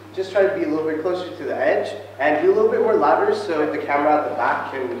speech, just try to be a little bit closer to the edge and be a little bit more louder so the camera at the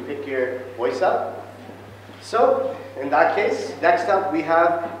back can pick your voice up. So, in that case, next up we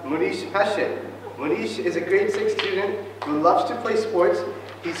have Munish Peshin. Munish is a grade 6 student who loves to play sports.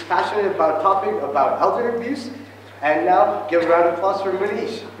 He's passionate about topic about elder abuse. And now, give a round of applause for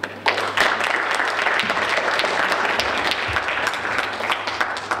Munish.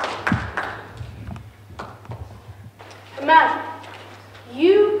 Imagine,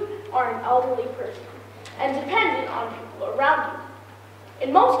 you are an elderly person and dependent on people around you.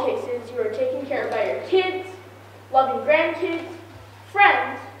 In most cases, you are taken care of by your kids, loving grandkids,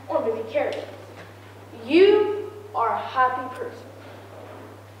 friends, or maybe caregivers. You are a happy person.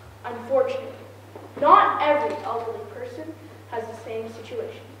 Unfortunately, not every elderly person has the same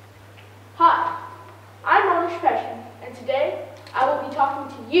situation. Hi, I'm Munish Peshin, and today I will be talking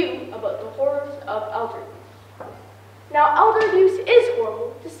to you about the horrors of elder abuse. Now, elder abuse is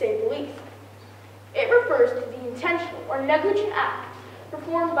horrible, to say the least. It refers to the intentional or negligent act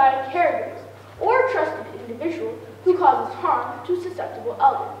performed by a caregiver or a trusted individual who causes harm to susceptible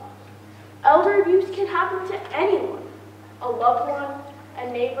elders. Elder abuse can happen to anyone, a loved one, a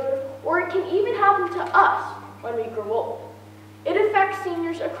neighbor, or it can even happen to us when we grow old. It affects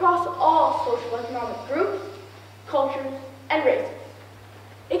seniors across all social economic groups, cultures, and races.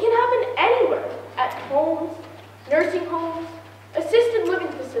 It can happen anywhere, at homes, nursing homes, assisted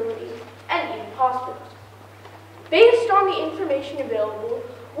living facilities, and even hospitals. Based on the information available,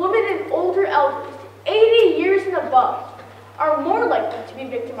 women and older elders 80 years and above are more likely to be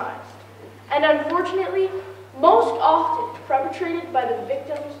victimized, and unfortunately, most often perpetrated by the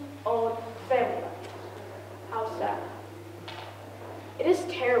victim's own family members. How sad. It is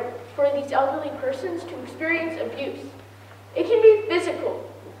terrible for these elderly persons to experience abuse. It can be physical,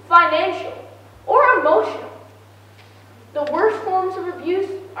 financial, or emotional. The worst forms of abuse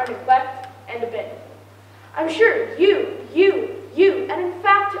are neglect and abandonment. I'm sure you, and in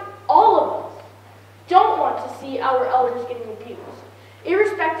fact all of us, don't want to see our elders getting abused,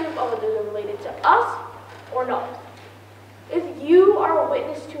 irrespective of whether they're related to us or not. If you are a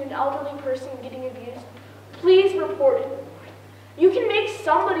witness to an elderly person getting abused, please report it. You can make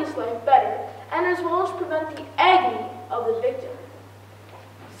somebody's life better, and as well as prevent the agony of the victim.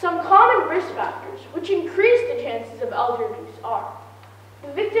 Some common risk factors which increase the chances of elder abuse are: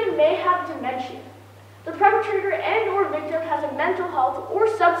 the victim may have dementia, the perpetrator and/or victim has a mental health or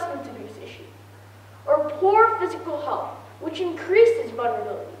substance abuse issue, or poor physical health, which increases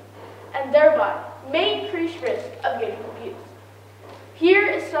vulnerability, and thereby may increase risk of getting abused. Here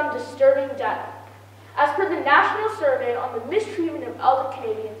is some disturbing data. As per the National Survey on the Mistreatment of Elder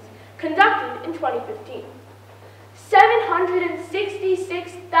Canadians conducted in 2015,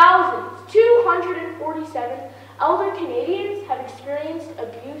 766,247 elder Canadians have experienced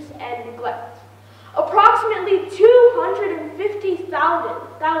abuse and neglect. Approximately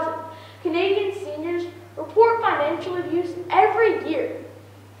 250,000 Canadian seniors report financial abuse every year.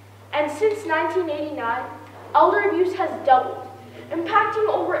 And since 1989, elder abuse has doubled, impacting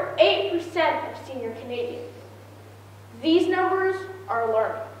over 8% of senior Canadians. These numbers are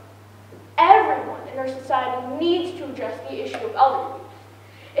alarming. Everyone in our society needs to address the issue of elder abuse.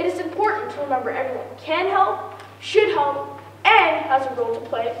 It is important to remember everyone can help, should help, and has a role to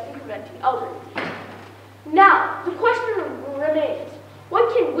play in preventing elder abuse. Now, the question remains,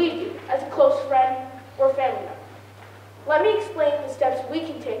 what can we do as a close friend or family member? Let me explain the steps we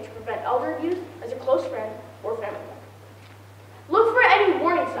can take to prevent elder abuse as a close friend or family member. Look for any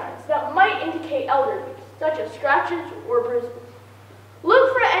warning signs that might indicate elder abuse, such as scratches or bruises.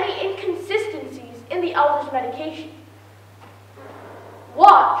 Look for any inconsistencies in the elder's medication.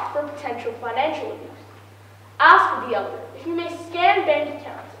 Watch for potential financial abuse. Ask the elder if you may scan bank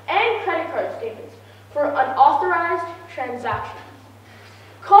accounts and credit card statements for unauthorized transactions.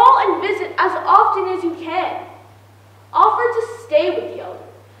 Call and visit as often as you can. Offer to stay with the elder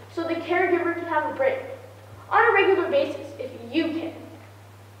so the caregiver can have a break on a regular basis if you can.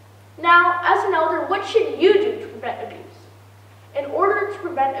 Now, as an elder, what should you do to prevent abuse? In order to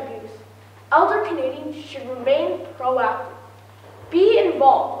prevent abuse, elder Canadians should remain proactive. Be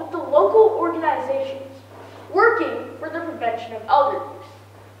involved with the local organizations working for the prevention of elder abuse,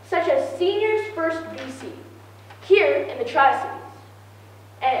 such as Seniors First BC, here in the Tri-Cities.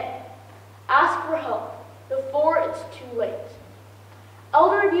 And ask for help before it's too late.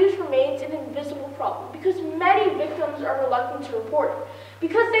 Elder abuse remains an invisible problem because many victims are reluctant to report it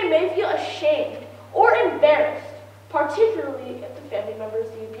because they may feel ashamed or embarrassed, particularly if the family member is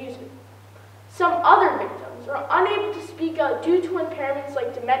the abuser. Some other victims are unable to speak out due to impairments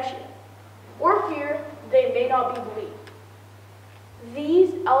like dementia or fear they may not be believed.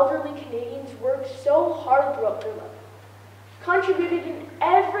 These elderly Canadians worked so hard throughout their life, contributed in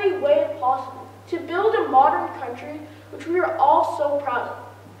every way possible to build a modern country which we are all so proud of.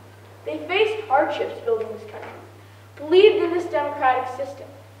 They faced hardships building this country, believed in this democratic system,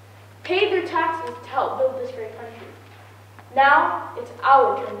 paid their taxes to help build this great country. Now it's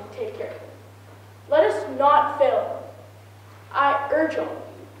our turn to take care of it. Let us not fail them. I urge all of you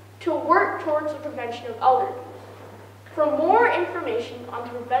to work towards the prevention of elder abuse. For more information on the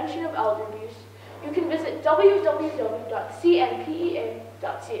prevention of elder abuse, you can visit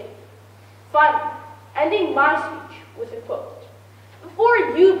www.cnpea.ca. Finally, ending my speech with a quote. Before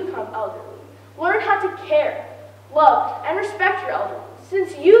you become elderly, learn how to care, love, and respect your elderly,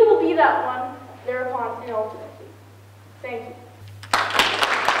 since you will be that one thereupon and ultimately. Thank you.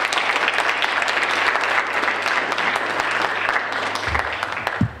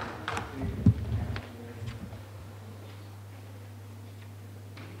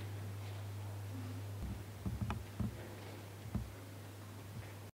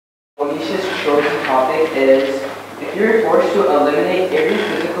 Monisha's chosen topic is, if you were forced to eliminate every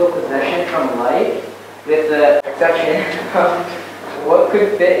physical possession from life, with the exception of what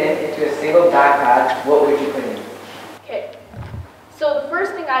could fit into a single backpack, what would you put in? Okay, so the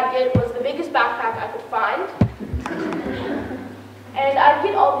first thing I did was the biggest backpack I could find, and I'd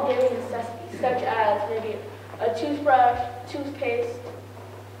get all the daily necessities, such as maybe a toothbrush, toothpaste,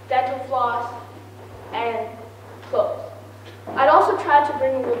 dental floss, and clothes. I'd also try to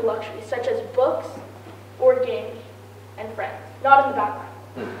bring a little luxuries, such as books, board games, and friends, not in the backpack.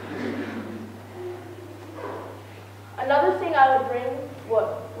 Another thing I would bring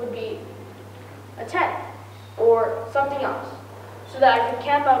would be a tent or something else, so that I could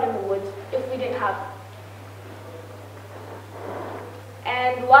camp out in the woods if we didn't have it.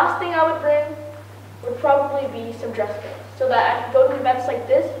 And the last thing I would bring would probably be some dress clothes, so that I could go to events like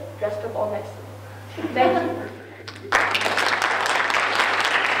this dressed up all nicely. Thank you.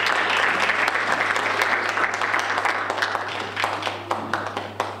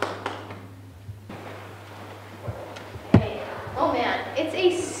 Oh man, it's a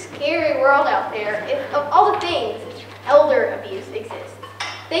scary world out there if of all the things elder abuse exists.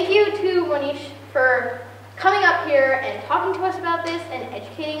 Thank you to Monish for coming up here and talking to us about this and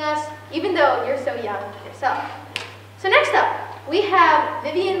educating us, even though you're so young yourself. So next up, we have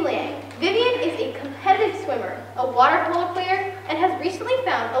Vivian Liang. Vivian is a competitive swimmer, a water polo player, and has recently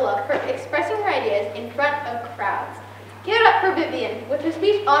found a love for expressing her ideas in front of crowds. Give it up for Vivian with her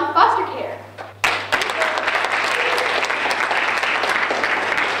speech on foster care.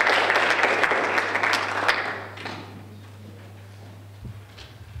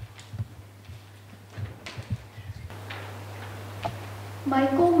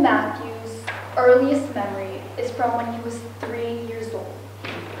 Michael Matthews' earliest memory is from when he was 3 years old,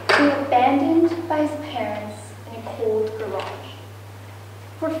 being abandoned by his parents in a cold garage.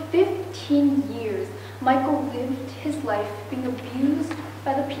 For 15 years, Michael lived his life being abused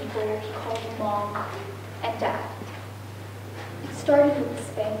by the people he called mom and dad. It started with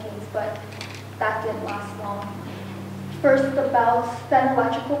spankings, but that didn't last long. First the belts, then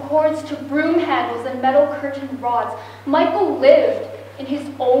electrical cords, to broom handles and metal curtain rods. Michael lived in his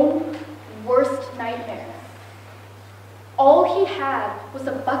own worst nightmares. All he had was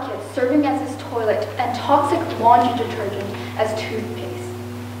a bucket serving as his toilet and toxic laundry detergent as toothpaste.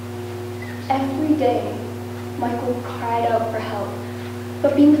 Every day, Michael cried out for help,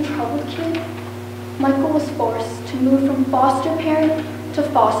 but being the troubled kid, Michael was forced to move from foster parent to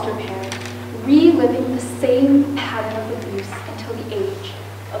foster parent, reliving the same pattern of abuse until the age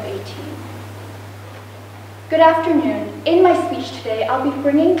of 18. Good afternoon. In my speech today, I'll be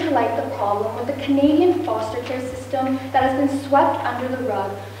bringing to light the problem with the Canadian foster care system that has been swept under the rug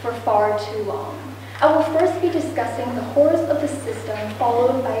for far too long. I will first be discussing the horrors of the system,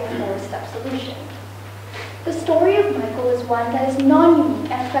 followed by a 4-step solution. The story of Michael is one that is non-unique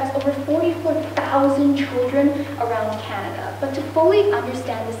and affects over 44,000 children around Canada. But to fully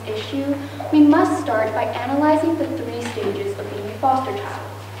understand this issue, we must start by analyzing the 3 stages of being a foster child.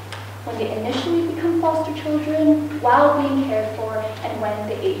 When they initially become foster children, while being cared for, and when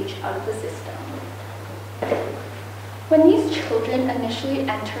they age out of the system. When these children initially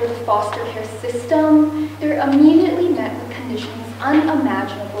enter the foster care system, they're immediately met with conditions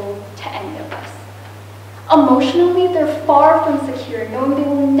unimaginable to any of us. Emotionally, they're far from secure, knowing they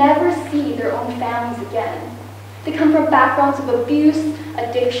will never see their own families again. They come from backgrounds of abuse,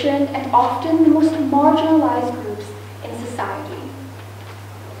 addiction, and often the most marginalized groups in society.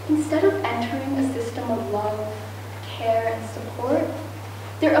 instead of entering a system of love, care, and support,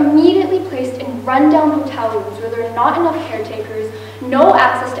 they're immediately placed in rundown hotel rooms where there are not enough caretakers, no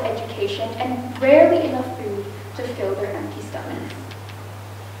access to education, and rarely enough food to fill their empty stomachs.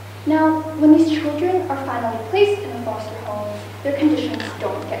 Now, when these children are finally placed in a foster home, their conditions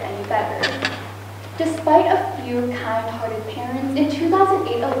don't get any better. Despite a few kind-hearted parents, in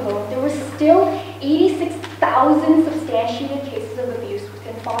 2008 alone, there were still 86,000 substantiated cases of abuse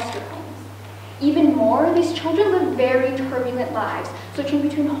within foster homes. Even more, these children live very turbulent lives, switching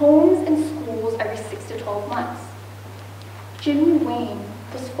between homes and schools every 6 to 12 months. Jimmy Wayne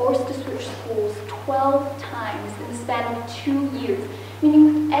was forced to switch schools 12 times in the span of 2 years, meaning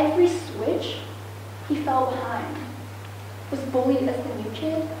with every switch, he fell behind, was bullied as the new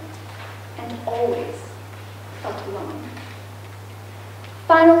kid, and always felt alone.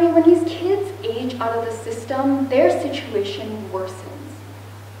 Finally, when these kids age out of the system, their situation worsens.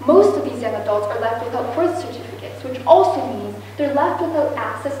 Most of these young adults are left without birth certificates, which also means they're left without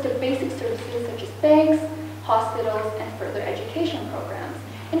access to basic services such as banks, hospitals, and further education programs.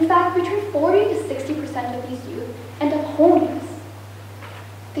 In fact, between 40 to 60% of these youth end up homeless.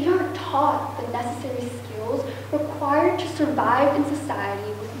 They aren't taught the necessary skills required to survive in society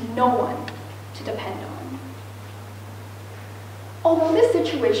with no one to depend on. Although this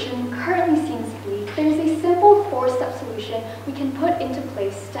situation currently seems bleak, there is a simple 4-step solution we can put into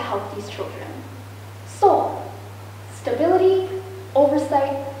place to help these children. SOUL: stability,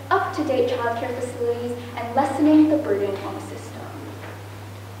 oversight, up-to-date childcare facilities, and lessening the burden on the system.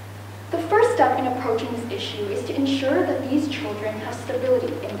 The first step in approaching this issue is to ensure that these children have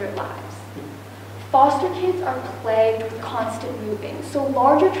stability in their lives. Foster kids are plagued with constant moving, so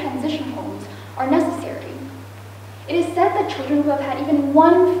larger transition homes are necessary. It is said that children who have had even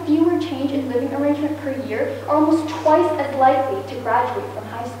one fewer change in living arrangement per year are almost twice as likely to graduate from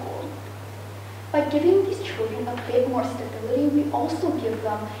high school. By giving these children a bit more stability, we also give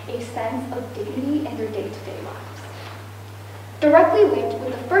them a sense of dignity in their day-to-day lives. Directly linked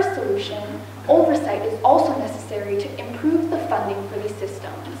with the first solution, oversight is also necessary to improve the funding for these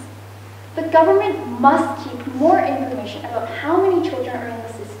systems. The government must keep more information about how many children are in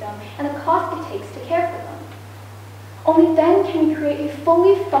the system and the cost it takes to care for them. Only then can we create a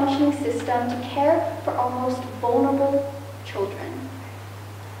fully functioning system to care for our most vulnerable children.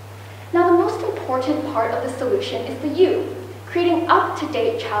 Now, the most important part of the solution is the U, creating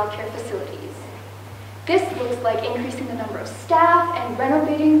up-to-date childcare facilities. This looks like increasing the number of staff and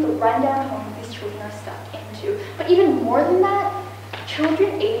renovating the rundown homes these children are stuck into. But even more than that,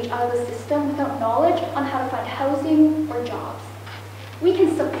 children age out of the system without knowledge on how to find housing or jobs. We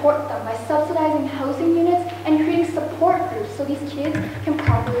can support them by subsidizing housing units and creating support groups so these kids can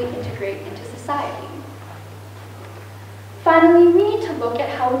properly integrate into society. Finally, we need to look at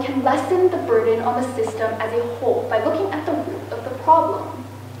how we can lessen the burden on the system as a whole by looking at the root of the problem.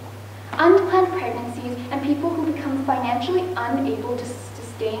 Unplanned pregnancies and people who become financially unable to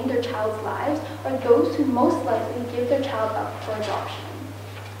sustain their child's lives are those who most likely give their child up for adoption.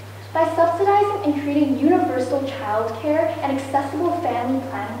 By subsidizing and creating universal childcare and accessible family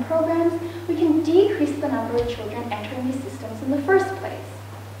planning programs, we can decrease the number of children entering these systems in the first place.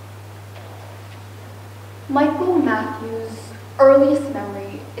 Michael Matthews' earliest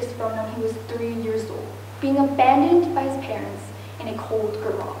memory is from when he was 3 years old, being abandoned by his parents in a cold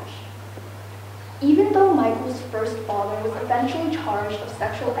garage. Even though Michael's first father was eventually charged of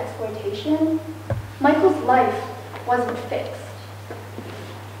sexual exploitation, Michael's life wasn't fixed.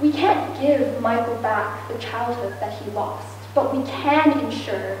 We can't give Michael back the childhood that he lost, but we can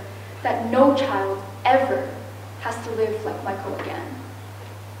ensure that no child ever has to live like Michael again.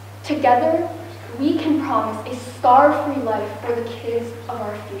 Together, we can promise a scar-free life for the kids of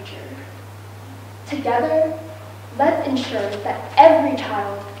our future. Together, let's ensure that every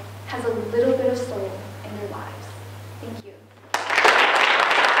child has a little bit of soul in their lives. Thank you.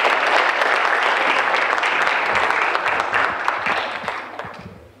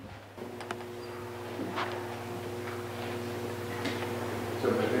 So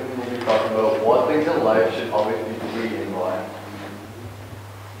today we'll be talking about what things in life should always be free and why.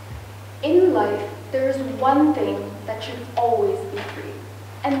 In life, there is one thing that should always be free.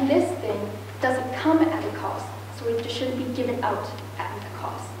 And this thing doesn't come at a cost, so it just shouldn't be given out at a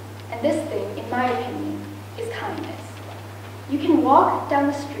cost. And this thing, in my opinion, is kindness. You can walk down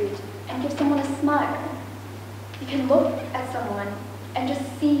the street and give someone a smile. You can look at someone and just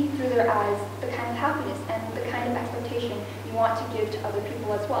see through their eyes the kind of happiness and the kind of expectation you want to give to other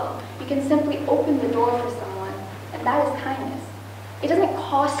people as well. You can simply open the door for someone, and that is kindness. It doesn't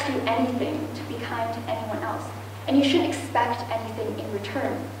cost you anything to be kind to anyone else, and you shouldn't expect anything in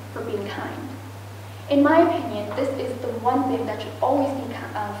return for being kind. In my opinion, this is the one thing that should always be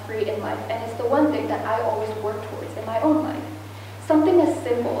free in life, and it's the one thing that I always work towards in my own life. Something as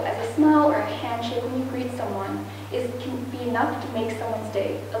simple as a smile or a handshake when you greet someone can be enough to make someone's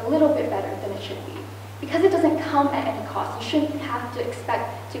day a little bit better than it should be. Because it doesn't come at any cost, you shouldn't have to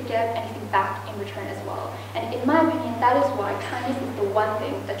expect to get anything back in return as well. And in my opinion, that is why kindness is the one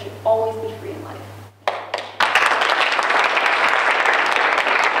thing that should always be free in life.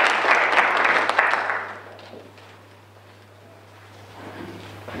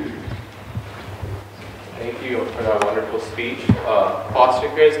 Thank you for that wonderful speech. Foster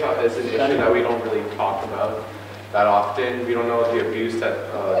care is an issue that we don't really talk about that often. We don't know the abuse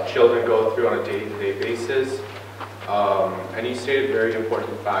that children go through on a day-to-day basis. And you stated very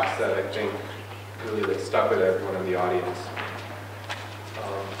important facts that I think really stuck with everyone in the audience.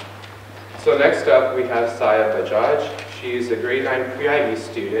 So next up we have Saya Bajaj. She's a grade 9 pre-IB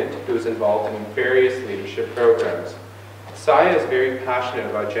student who is involved in various leadership programs. Saya is very passionate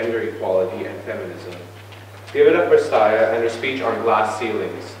about gender equality and feminism. Give it up for Saya and her speech on glass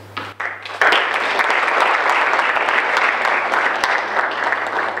ceilings.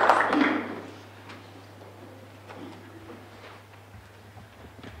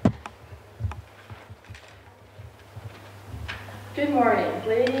 Good morning,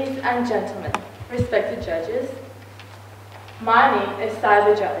 ladies and gentlemen, respected judges. My name is Saya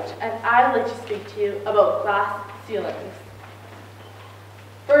Bajaj, and I'd like to speak to you about glass ceilings.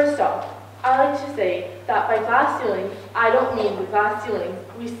 First off, I like to say that by glass ceilings, I don't mean the glass ceilings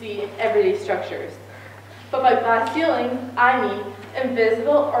we see in everyday structures. But by glass ceilings, I mean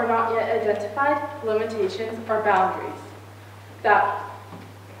invisible or not yet identified limitations or boundaries. That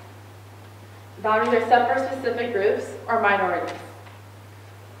boundaries are set for specific groups or minorities.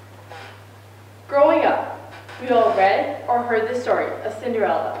 Growing up, we all read or heard the story of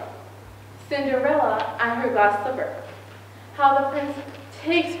Cinderella. Cinderella and her glass slipper. How the prince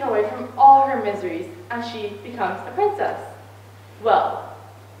takes her away from all her miseries and she becomes a princess. Well,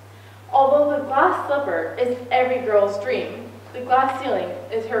 although the glass slipper is every girl's dream, the glass ceiling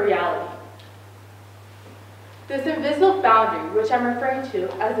is her reality. This invisible boundary, which I'm referring to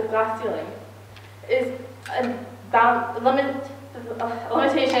as the glass ceiling, is a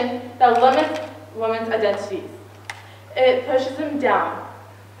limitation that limits women's identities. It pushes them down.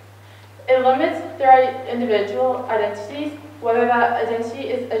 It limits their individual identities, whether that identity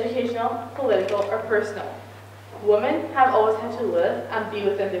is educational, political, or personal. Women have always had to live and be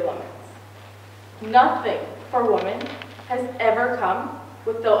within their limits. Nothing for women has ever come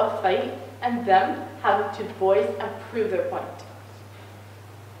without a fight and them having to voice and prove their point.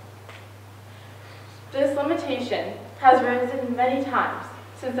 This limitation has risen many times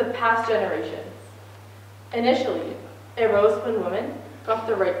since the past generations. Initially, it rose when women got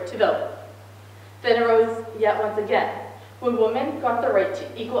the right to vote. Then it rose yet once again when women got the right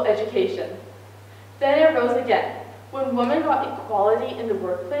to equal education. Then it rose again when women got equality in the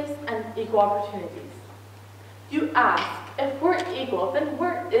workplace and equal opportunities. You ask, if we're equal, then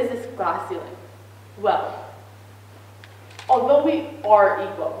where is this glass ceiling? Well, although we are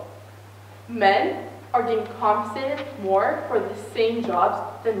equal, men are getting compensated more for the same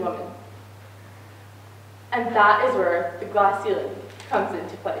jobs than women. And that is where the glass ceiling comes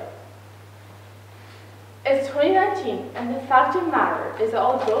into play. It's 2019, and the fact of the matter is that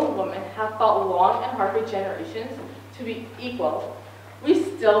although women have fought long and hard for generations to be equal, we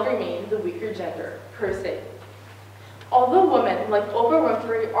still remain the weaker gender, per se. Although women like Oprah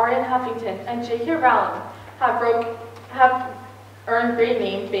Winfrey, Arianne Huffington, and J.K. Rowling have earned great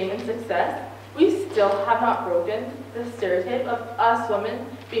name, fame, and success, we still have not broken the stereotype of us women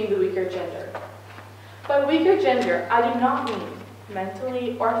being the weaker gender. By weaker gender, I do not mean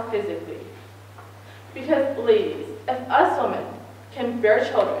mentally or physically. Because ladies, if us women can bear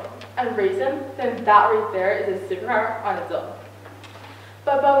children and raise them, then that right there is a superpower on its own.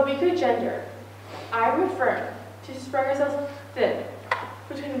 But by weaker gender, I refer to spread ourselves thin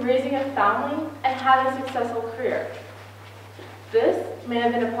between raising a family and having a successful career. This may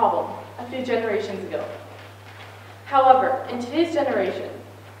have been a problem a few generations ago. However, in today's generation,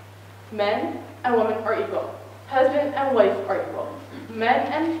 men and women are equal. Husband and wife are equal.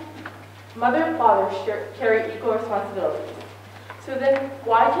 Men and mother and father carry equal responsibilities. So then,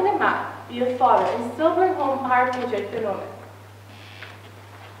 why can a man be a father and still bring home a higher paycheck than women?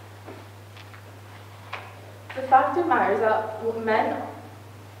 The fact of the matter is that men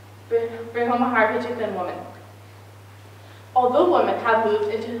bring home a higher paycheck than women. Although women have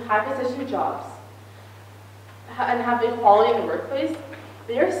moved into high-position jobs and have equality in the workplace,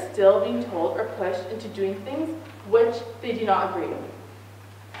 they are still being told or pushed into doing things which they do not agree with.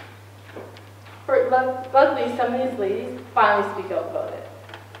 Luckily, some of these ladies finally speak out about it.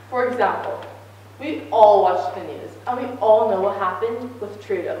 For example, we all watch the news, and we all know what happened with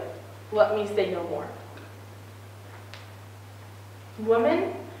Trudeau. Let me say no more.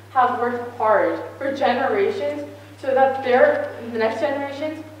 Women have worked hard for generations so that the next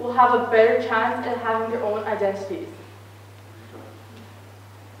generations will have a better chance at having their own identities.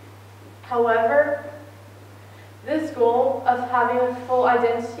 However, this goal of having a full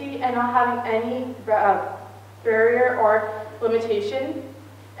identity and not having any barrier or limitation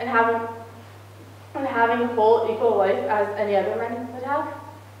and having a whole equal life as any other man would have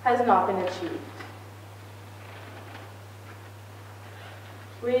has not been achieved.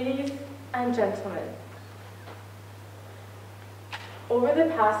 Ladies and gentlemen, over the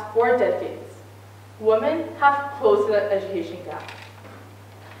past 4 decades, women have closed the education gap.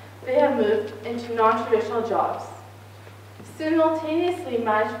 They have moved into non-traditional jobs, simultaneously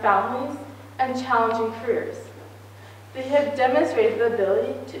managed families and challenging careers. They have demonstrated the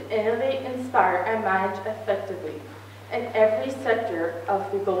ability to innovate, inspire, and manage effectively in every sector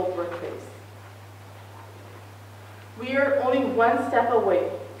of the global workplace. We are only one step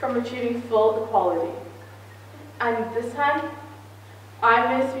away from achieving full equality. And this time,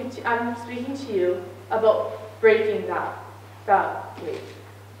 I'm speaking to you about breaking that wave.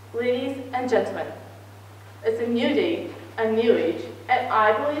 Ladies and gentlemen, it's a new day, a new age, and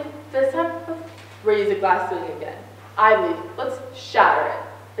I believe this time, let's raise a glass ceiling again. I believe, let's shatter it.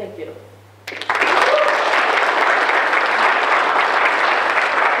 Thank you.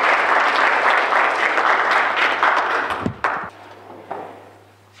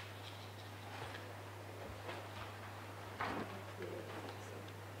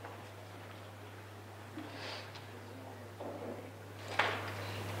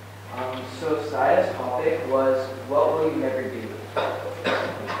 So Saya's topic was, what will you never do?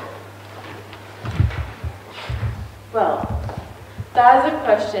 Well, that is a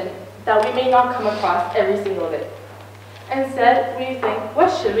question that we may not come across every single day. Instead, we think,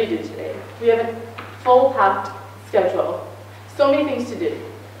 what should we do today? We have a full packed schedule, so many things to do.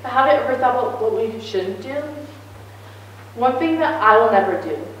 But have you ever thought about what we shouldn't do? One thing that I will never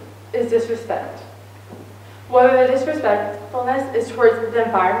do is disrespect. Whether the disrespectfulness is towards the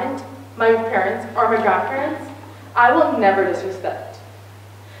environment, my parents, or my grandparents, I will never disrespect.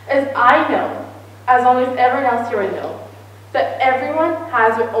 As I know, as long as everyone else here would know, that everyone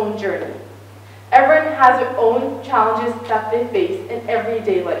has their own journey. Everyone has their own challenges that they face in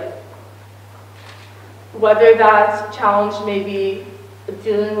everyday life. Whether that challenge may be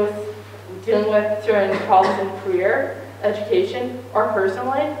dealing with certain problems in career, education, or personal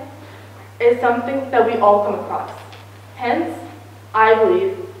life, is something that we all come across. Hence, I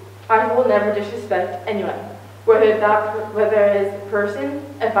believe I will never disrespect anyone, whether it is person,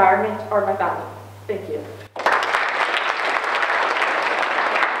 environment, or my family. Thank you. I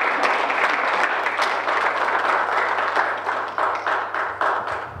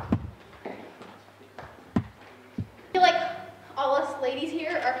feel like all us ladies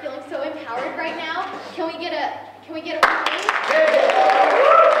here are feeling so empowered right now. Can we get a round?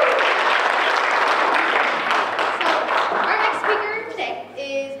 So our next speaker today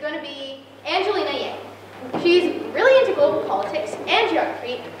is going to be Angelina Yang. She's really into global politics and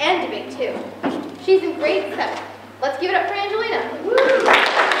geography and debate too. She's in grade 7. Let's give it up for Angelina. Woo!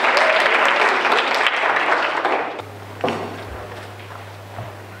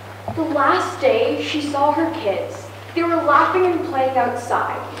 The last day she saw her kids, they were laughing and playing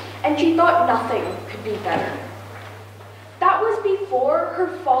outside, and she thought nothing could be better. That was before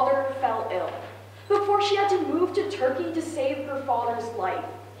her father fell ill, before she had to move to Turkey to save her father's life,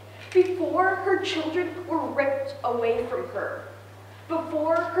 before her children were ripped away from her,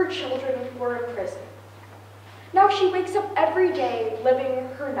 before her children were in prison. Now she wakes up every day living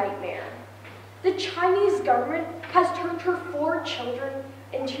her nightmare. The Chinese government has turned her 4 children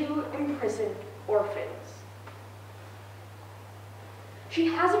into imprisoned orphans. She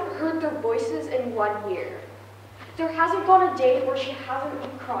hasn't heard their voices in 1 year. There hasn't gone a day where she hasn't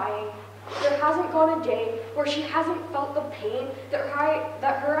been crying. There hasn't gone a day where she hasn't felt the pain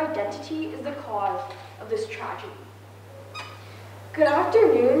that her identity is the cause of this tragedy. Good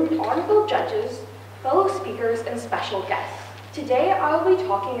afternoon, honorable judges, fellow speakers, and special guests. Today I will be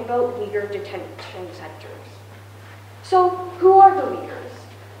talking about Uyghur detention centers. So, who are the Uyghurs?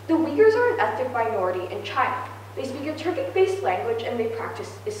 The Uyghurs are an ethnic minority in China. They speak a Turkic-based language and they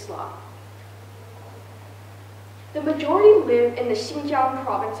practice Islam. The majority live in the Xinjiang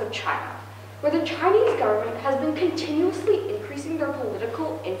province of China, where the Chinese government has been continuously increasing their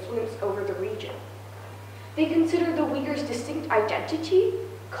political influence over the region. They consider the Uyghurs' distinct identity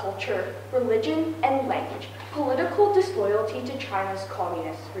culture, religion, and language political disloyalty to China's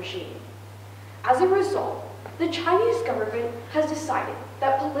communist regime. As a result, the Chinese government has decided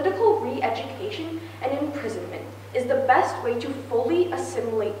that political re-education and imprisonment is the best way to fully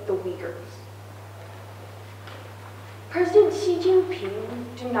assimilate the Uyghurs. President Xi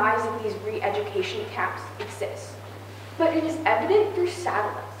Jinping denies that these re-education camps exist, but it is evident through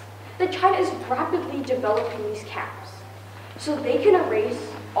satellites that China is rapidly developing these camps so they can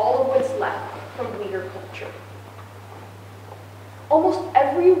erase all of what's left from Uyghur culture. Almost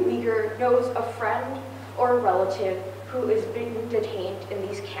every Uyghur knows a friend or a relative who is being detained in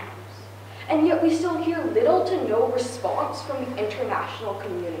these camps, and yet we still hear little to no response from the international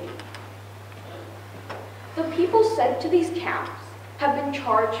community. The people sent to these camps have been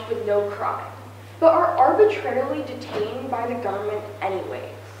charged with no crime, but are arbitrarily detained by the government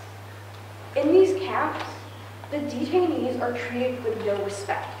anyways. In these camps, the detainees are treated with no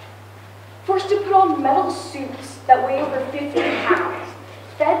respect, forced to put on metal suits that weigh over 50 pounds,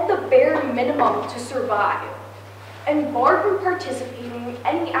 fed the bare minimum to survive, and barred from participating in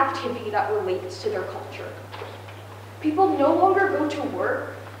any activity that relates to their culture. People no longer go to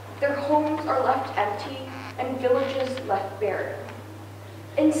work, their homes are left empty, and villages left barren.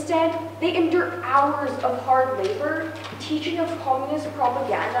 Instead, they endure hours of hard labor, teaching of communist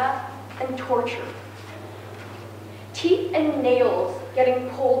propaganda, and torture. Teeth and nails getting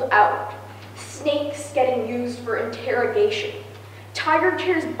pulled out, snakes getting used for interrogation, tiger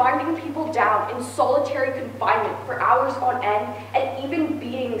chairs binding people down in solitary confinement for hours on end, and even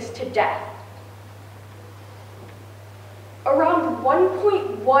beatings to death. Around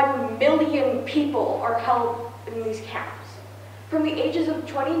 1.1 million people are held in these camps, from the ages of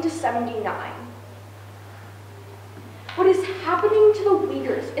 20 to 79. What is happening to the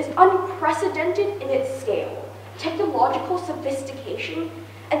Uyghurs is unprecedented in its scale, technological sophistication,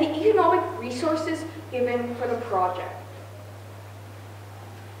 and the economic resources given for the project.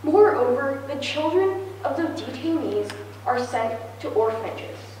 Moreover, the children of the detainees are sent to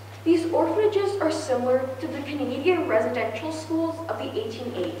orphanages. These orphanages are similar to the Canadian residential schools of the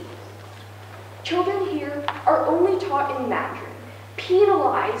 1880s. Children here are only taught in Mandarin,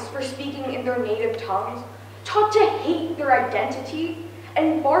 penalized for speaking in their native tongues, taught to hate their identity,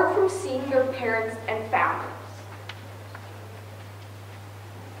 and barred from seeing their parents and families.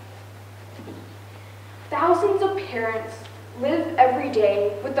 Thousands of parents live every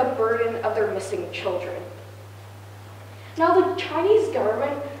day with the burden of their missing children. Now, the Chinese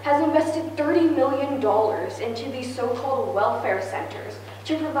government has invested $30 million into these so-called welfare centers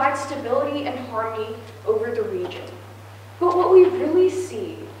to provide stability and harmony over the region. But what we really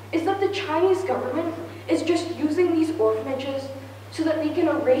see is that the Chinese government is just using these orphanages so that they can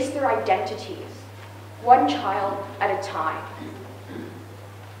erase their identities, one child at a time.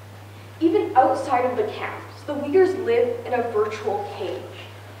 Even outside of the camps, the Uyghurs live in a virtual cage.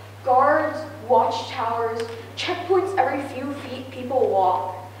 Guards, watchtowers, checkpoints every few feet people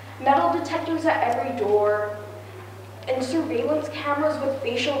walk, metal detectors at every door, and surveillance cameras with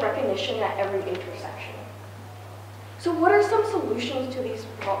facial recognition at every intersection. So what are some solutions to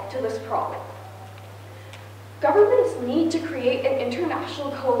this problem? Governments need to create an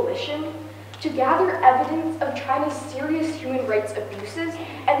international coalition to gather evidence of China's serious human rights abuses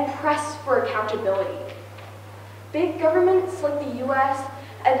and press for accountability. Big governments like the US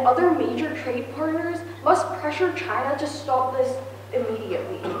and other major trade partners must pressure China to stop this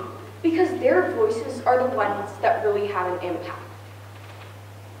immediately, because their voices are the ones that really have an impact.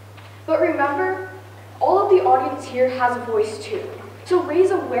 But remember, all of the audience here has a voice too, so raise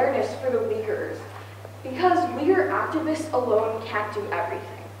awareness for the Uyghurs, because Uyghur activists alone can't do everything.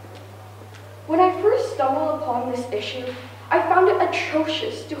 When I first stumbled upon this issue, I found it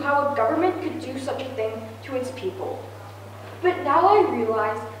atrocious to how a government could do such a thing to its people. But now I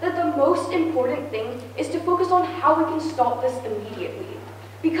realize that the most important thing is to focus on how we can stop this immediately,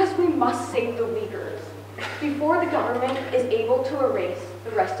 because we must save the Uyghurs before the government is able to erase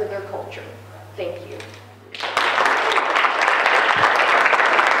the rest of their culture. Thank you.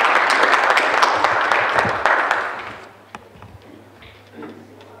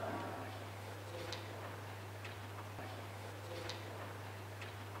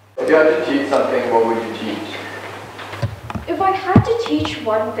 If you had to teach something, what would you teach? If I had to teach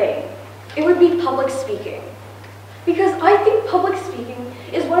one thing, it would be public speaking. Because I think public speaking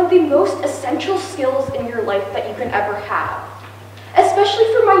is one of the most essential skills in your life that you can ever have. Especially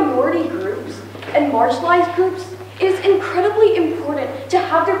for minority groups and marginalized groups, it is incredibly important to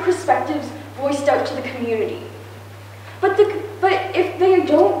have their perspectives voiced out to the community. But if they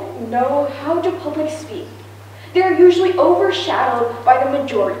don't know how to public speak, They are usually overshadowed by the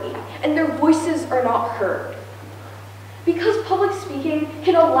majority, and their voices are not heard. Because public speaking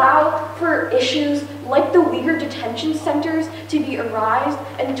can allow for issues like the Uyghur detention centers to be arised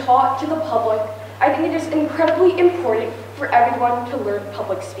and taught to the public, I think it is incredibly important for everyone to learn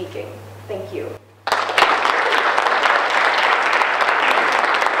public speaking. Thank you.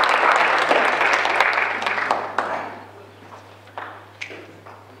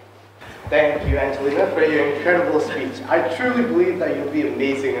 Thank you, Angelina, for your incredible speech. I truly believe that you'll be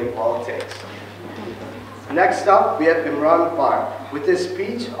amazing in politics. Next up, we have Imran Farr with his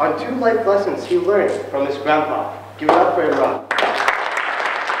speech on 2 life lessons he learned from his grandpa. Give it up for Imran.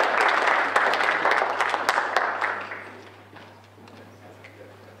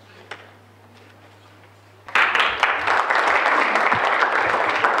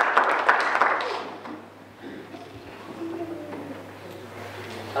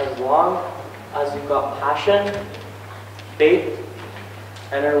 As long as you've got passion, faith,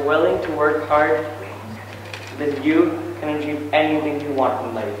 and are willing to work hard, then you can achieve anything you want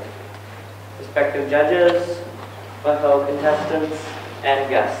in life. Respected judges, my fellow contestants, and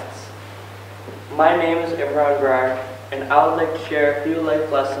guests. My name is Imran Farr, and I would like to share a few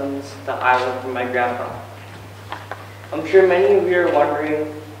life lessons that I learned from my grandpa. I'm sure many of you are wondering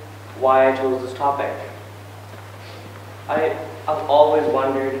why I chose this topic. I've always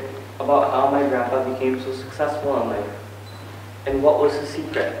wondered about how my grandpa became so successful in life, and what was his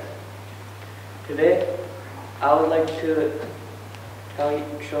secret. Today, I would like to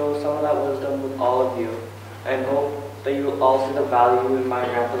show some of that wisdom with all of you, and hope that you will all see the value in my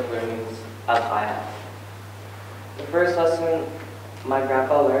grandpa's learnings as I have. The first lesson my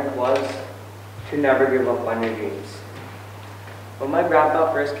grandpa learned was to never give up on your dreams. When my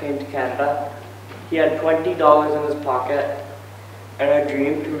grandpa first came to Canada, he had $20 in his pocket and a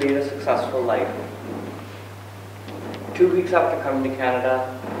dream to lead a successful life. 2 weeks after coming to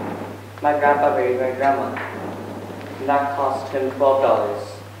Canada, my grandpa married my grandma, and that cost him $12.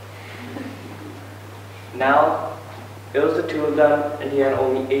 Now, it was the 2 of them, and he had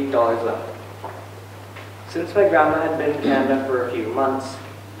only $8 left. Since my grandma had been in Canada for a few months,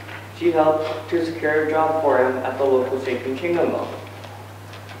 she helped to secure a job for him at the local shake and shingle mill.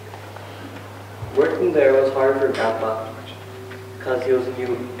 Working there was hard for grandpa, because he was a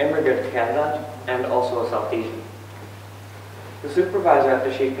new immigrant to Canada and also a South Asian. The supervisor at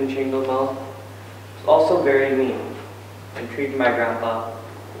the shake and shingle mill was also very mean and treated my grandpa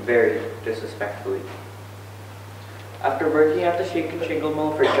very disrespectfully. After working at the shake and shingle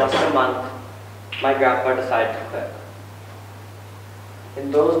mill for just a month, my grandpa decided to quit.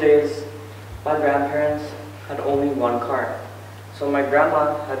 In those days, my grandparents had only 1 car, so my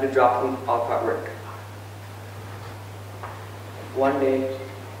grandma had to drop him off at work. One day,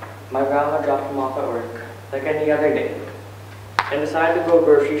 my grandma dropped him off at work, like any other day, and decided to go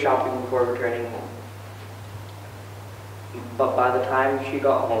grocery shopping before returning home. But by the time she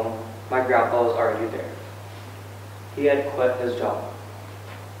got home, my grandpa was already there. He had quit his job.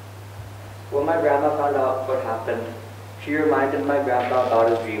 When my grandma found out what happened, she reminded my grandpa about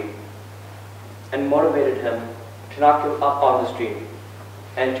his dream and motivated him to not give up on his dream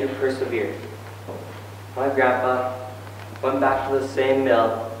and to persevere. My grandpa went back to the same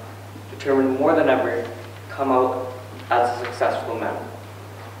mill, determined more than ever to come out as a successful man.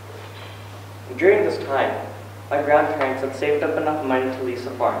 During this time, my grandparents had saved up enough money to lease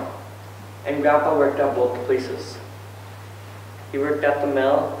a farm, and grandpa worked at both places. He worked at the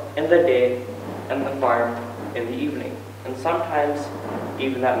mill in the day and the farm in the evening, and sometimes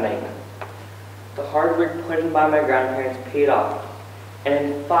even at night. The hard work put in by my grandparents paid off,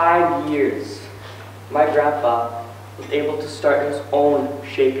 and in 5 years, my grandpa was able to start his own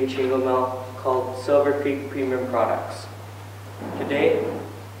shake and shingle mill called Silver Creek Premium Products. Today,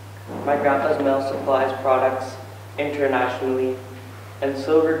 my grandpa's mill supplies products internationally, and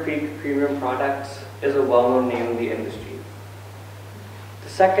Silver Creek Premium Products is a well-known name in the industry. The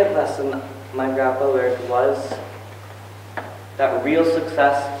second lesson my grandpa learned was that real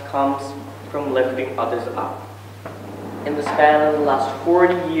success comes from lifting others up. In the span of the last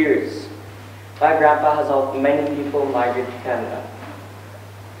 40 years, my grandpa has helped many people migrate to Canada.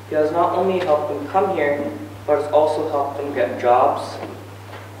 He has not only helped them come here, but has also helped them get jobs,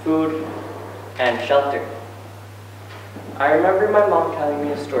 food, and shelter. I remember my mom telling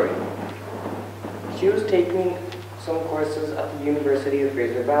me a story. She was taking some courses at the University of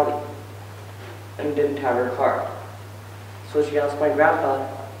Fraser Valley and didn't have her car. So she asked my grandpa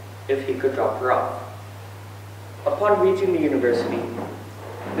if he could drop her off. Upon reaching the university,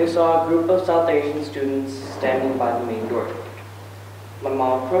 they saw a group of South Asian students standing by the main door. My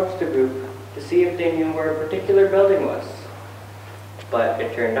mom approached the group to see if they knew where a particular building was. But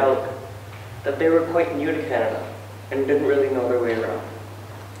it turned out that they were quite new to Canada and didn't really know their way around.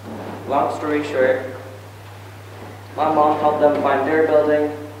 Long story short, my mom helped them find their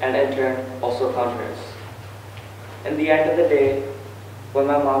building and in turn also found hers. In the end of the day, when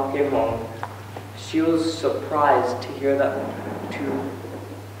my mom came home, she was surprised to hear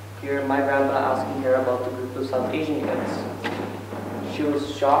my grandpa asking her about the group of South Asian kids. She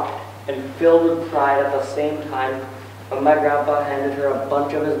was shocked and filled with pride at the same time when my grandpa handed her a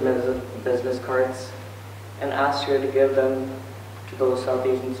bunch of his business cards and asked her to give them to those South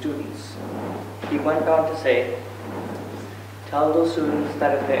Asian students. He went on to say, "Tell those students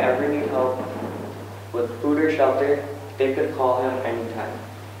that if they ever need help with food or shelter, they could call him anytime."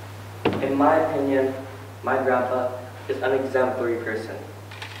 In my opinion, my grandpa is an exemplary person,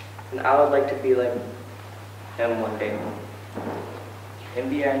 and I would like to be like him one day. In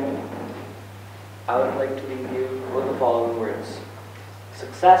the end, I would like to leave you with the following words.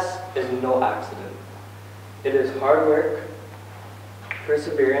 Success is no accident. It is hard work,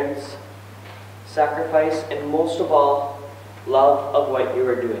 perseverance, sacrifice, and most of all, love of what you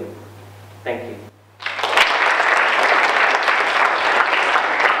are doing. Thank you.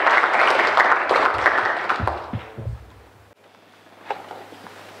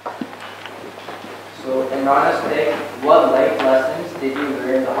 So, in honest Nick, what life lessons did you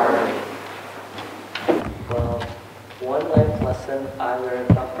learn the hard way? Well, one life lesson I learned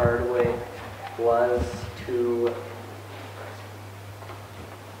the hard way was to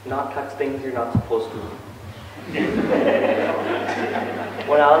not text things you're not supposed to.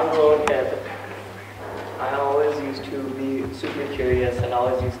 When I was a little kid, I always used to be super curious and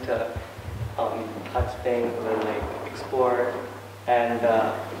always used to touch things and like explore, and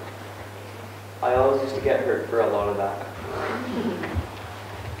I always used to get hurt for a lot of that.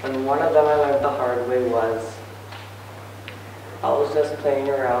 And one of them I learned the hard way was I was just playing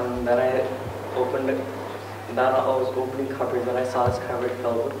around and then I was opening cupboards and I saw this cupboard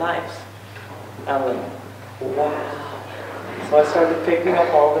filled with knives. And I'm like, wow. So I started picking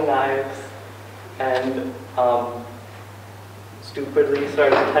up all the knives and stupidly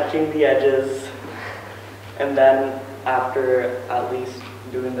started touching the edges. And then after at least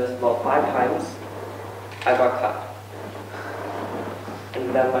doing this about 5 times, I got cut.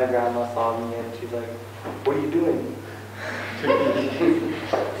 And then my grandma saw me and she's like, "What are you doing?"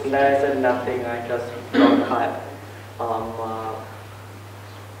 And then I said nothing, I just got cut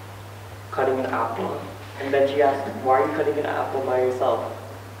cutting an apple. And then she asked, "Why are you cutting an apple by yourself?"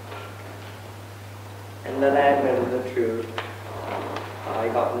 And then I admitted the truth. I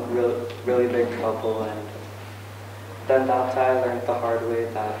got in really big trouble, and then that's how I learned the hard way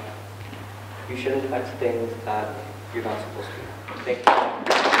that you shouldn't touch things that you're not supposed to. Thank you.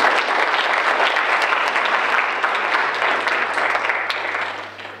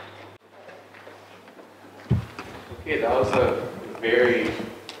 Okay, that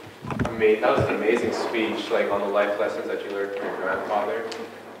was an amazing speech, like on the life lessons that you learned from your grandfather.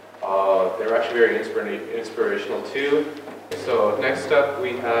 They were actually very inspirational too. So next up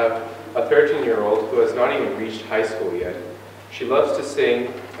we have a 13-year-old who has not even reached high school yet. She loves to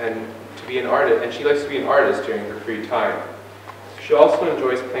sing and to be an artist, and she likes to be an artist during her free time. She also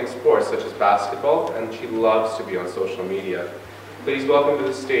enjoys playing sports such as basketball, and she loves to be on social media. Please welcome to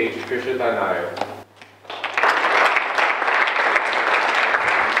the stage Trisha Danayo.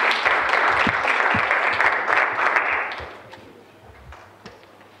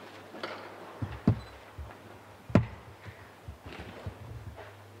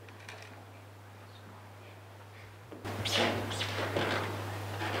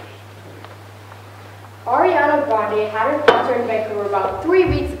 Ariana Grande had her concert in Vancouver about 3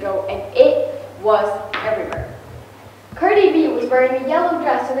 weeks ago, and it was everywhere. Cardi B was wearing a yellow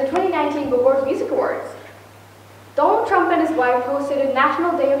dress to the 2019 Billboard Music Awards. Donald Trump and his wife hosted a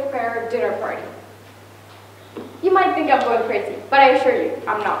National Day of Prayer dinner party. You might think I'm going crazy, but I assure you,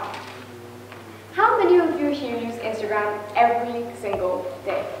 I'm not. How many of you here use Instagram every single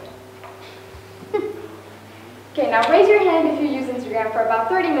day? Okay, now raise your hand if you use Instagram for about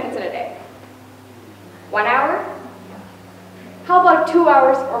 30 minutes in a day. 1 hour? How about 2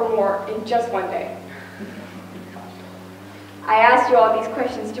 hours or more in just one day? I asked you all these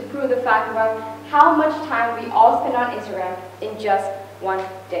questions to prove the fact about how much time we all spend on Instagram in just one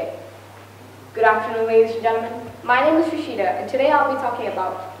day. Good afternoon, ladies and gentlemen. My name is Rashida, and today I'll be talking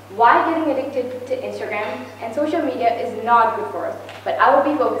about why getting addicted to Instagram and social media is not good for us, but I will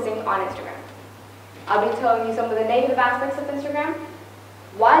be focusing on Instagram. I'll be telling you some of the negative aspects of Instagram,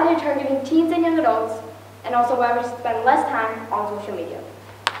 why they're targeting teens and young adults, and also why we should spend less time on social media.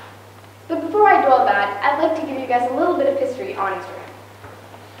 But before I do all that, I'd like to give you guys a little bit of history on Instagram.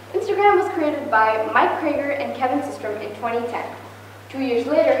 Instagram was created by Mike Krieger and Kevin Systrom in 2010. 2 years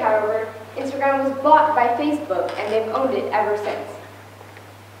later, however, Instagram was bought by Facebook and they've owned it ever since.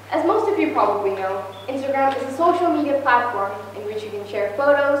 As most of you probably know, Instagram is a social media platform in which you can share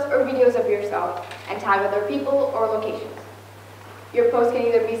photos or videos of yourself and tag other people or locations. Your post can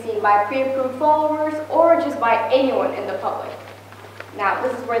either be seen by pre-approved followers or just by anyone in the public. Now,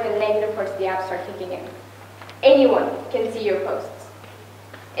 this is where the negative parts of the app start kicking in. Anyone can see your posts.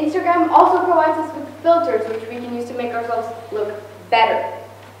 Instagram also provides us with filters which we can use to make ourselves look better.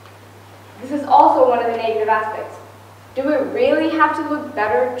 This is also one of the negative aspects. Do we really have to look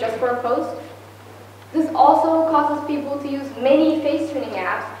better just for a post? This also causes people to use many face tuning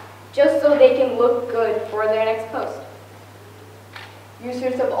apps just so they can look good for their next post.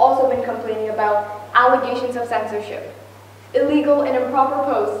 Users have also been complaining about allegations of censorship, illegal and improper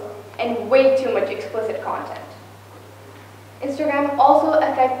posts, and way too much explicit content. Instagram also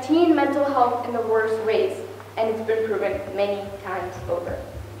affects teen mental health in the worst ways, and it's been proven many times over.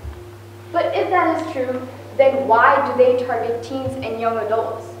 But if that is true, then why do they target teens and young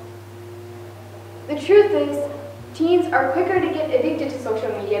adults? The truth is, teens are quicker to get addicted to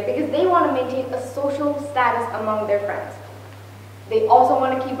social media because they want to maintain a social status among their friends. They also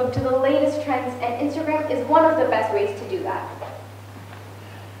want to keep up to the latest trends, and Instagram is one of the best ways to do that.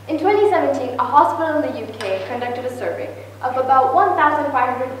 In 2017, a hospital in the UK conducted a survey of about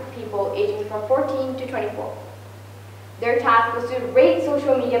 1,500 people aging from 14 to 24. Their task was to rate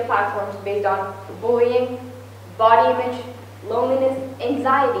social media platforms based on bullying, body image, loneliness,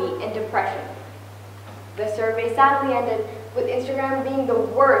 anxiety, and depression. The survey sadly ended with Instagram being the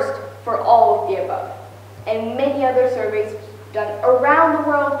worst for all of the above, and many other surveys done around the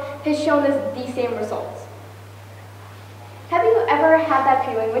world has shown us these same results. Have you ever had that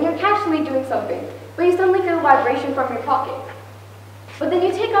feeling when you're casually doing something, but you suddenly feel a vibration from your pocket? But then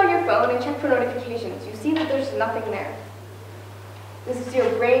you take out your phone and check for notifications. You see that there's nothing there. This is your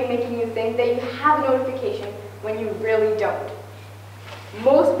brain making you think that you have a notification when you really don't.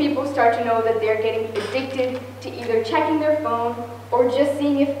 Most people start to know that they're getting addicted to either checking their phone or just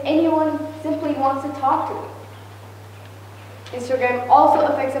seeing if anyone simply wants to talk to them. Instagram also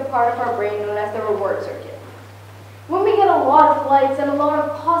affects a part of our brain known as the reward circuit. When we get a lot of likes and a lot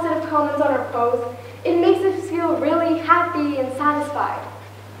of positive comments on our posts, it makes us feel really happy and satisfied.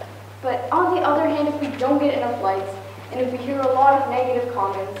 But on the other hand, if we don't get enough likes, and if we hear a lot of negative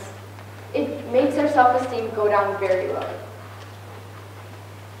comments, it makes our self-esteem go down very low.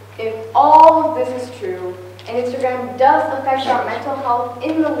 If all of this is true, and Instagram does affect our mental health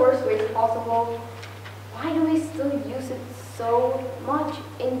in the worst ways possible, why do we still use it so much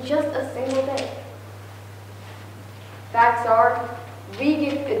in just a single day? Facts are, we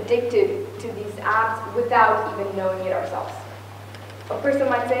get addicted to these apps without even knowing it ourselves. A person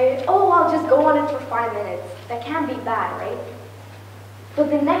might say, oh, I'll just go on it for 5 minutes. That can't be bad, right? But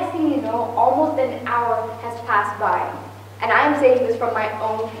the next thing you know, almost an hour has passed by. And I am saying this from my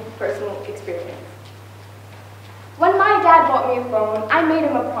own personal experience. When my dad bought me a phone, I made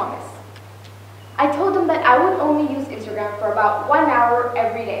him a promise. I told him that I would only use Instagram for about 1 hour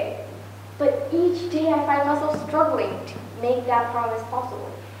every day. But each day I find myself struggling to make that promise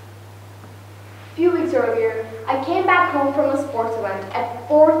possible. A few weeks earlier, I came back home from a sports event at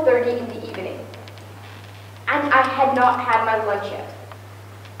 4:30 in the evening. And I had not had my lunch yet.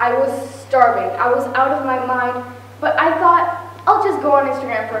 I was starving, I was out of my mind, but I thought, I'll just go on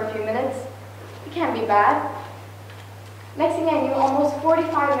Instagram for a few minutes. It can't be bad. Next thing I knew, almost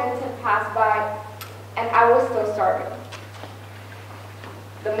 45 minutes had passed by, and I was still starving.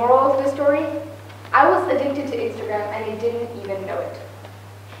 The moral of the story? I was addicted to Instagram and I didn't even know it.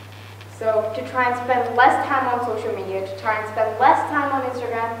 So to try and spend less time on social media, to try and spend less time on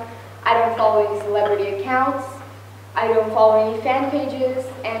Instagram, I don't follow any celebrity accounts, I don't follow any fan pages,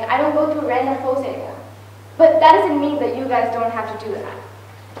 and I don't go through random posts anymore. But that doesn't mean that you guys don't have to do that.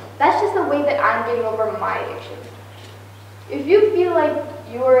 That's just the way that I'm getting over my addiction. If you feel like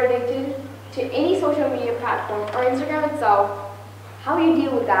you are addicted to any social media platform or Instagram itself, how you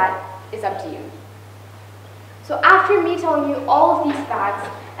deal with that is up to you. So after me telling you all of these facts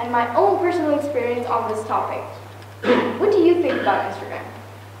and my own personal experience on this topic, what do you think about Instagram?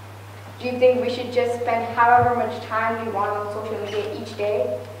 Do you think we should just spend however much time we want on social media each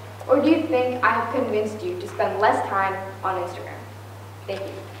day? Or do you think I have convinced you to spend less time on Instagram? Thank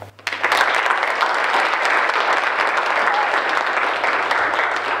you.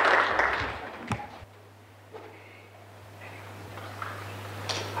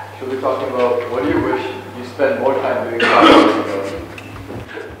 We're talking about what do you wish you spend more time doing 5 years ago?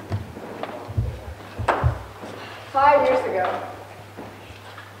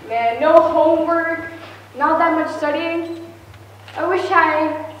 no homework, not that much studying. I wish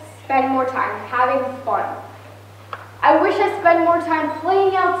I spent more time having fun. I wish I spent more time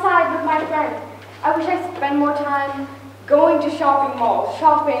playing outside with my friends. I wish I spent more time going to shopping malls,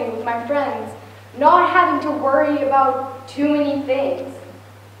 shopping with my friends, not having to worry about too many things,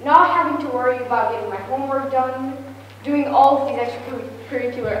 not having to worry about getting my homework done, doing all of these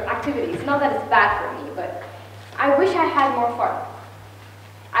extracurricular activities. Not that it's bad for me, but I wish I had more fun.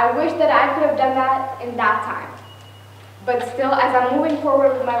 I wish that I could have done that in that time. But still, as I'm moving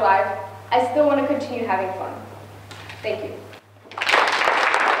forward with my life, I still want to continue having fun. Thank you.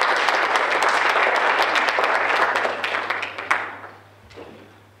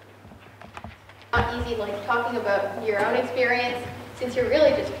 Not easy, like talking about your own experience, since you're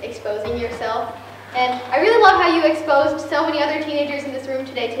really just exposing yourself. And I really love how you exposed so many other teenagers in this room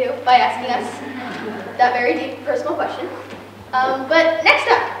today too, by asking us that very deep personal question. But next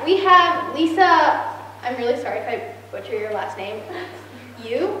up, we have Lisa. I'm really sorry if I butcher your last name.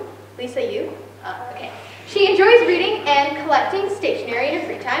 Lisa Yu? Okay. She enjoys reading and collecting stationery in her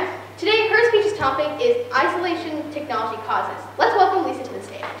free time. Today, her speech's topic is isolation technology causes. Let's welcome Lisa to the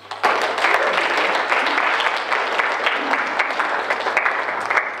stage.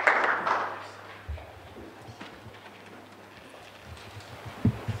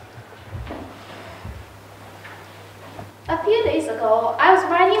 A few days ago, I was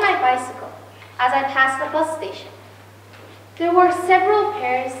riding my bicycle as I passed the bus station. There were several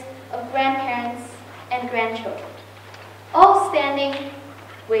pairs of grandparents and grandchildren, all standing,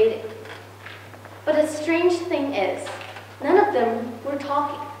 waiting. But the strange thing is, none of them were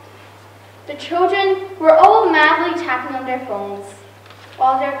talking. The children were all madly tapping on their phones,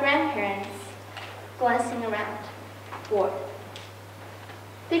 while their grandparents glancing around, bored.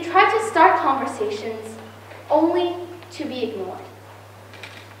 They tried to start conversations, only to be ignored.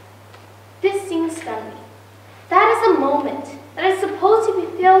 This scene stunned me. That is a moment that is supposed to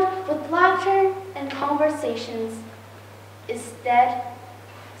be filled with laughter and conversations is dead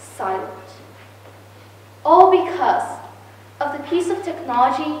silent. All because of the piece of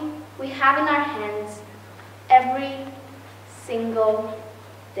technology we have in our hands every single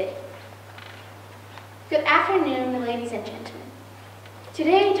day. Good afternoon, ladies and gentlemen.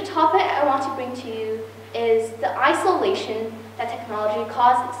 Today, the topic I want to bring to you is the isolation that technology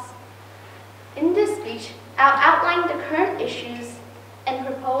causes. In this speech, I'll outline the current issues and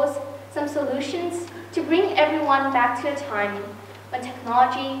propose some solutions to bring everyone back to a time when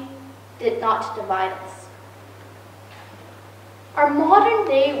technology did not divide us. Our modern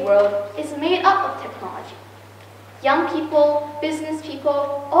day world is made up of technology. Young people, business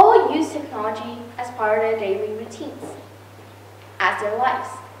people, all use technology as part of their daily routines, as their lives.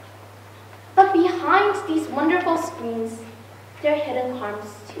 But behind these wonderful screens, there are hidden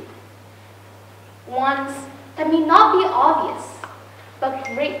harms too. Ones that may not be obvious, but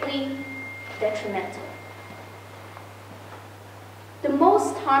greatly detrimental. The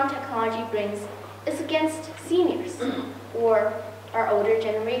most harm technology brings is against seniors, or our older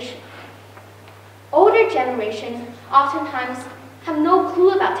generation. Older generation oftentimes have no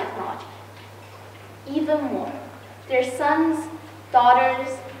clue about technology. Even more, their sons,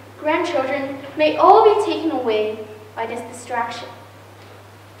 daughters, grandchildren may all be taken away by this distraction.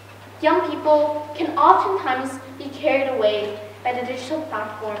 Young people can oftentimes be carried away by the digital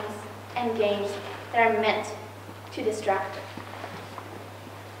platforms and games that are meant to distract them.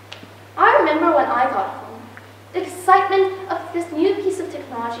 I remember when I got home, the excitement of this new piece of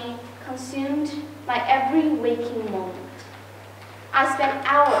technology consumed my every waking moment. I spent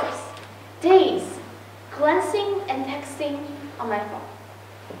hours, days, glancing and texting on my phone.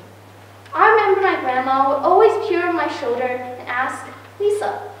 I remember my grandma would always peer over my shoulder and ask,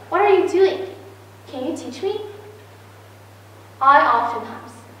 "Lisa, what are you doing? Can you teach me?" I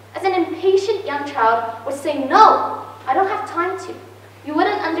oftentimes, as an impatient young child, would say, "No, I don't have time to. You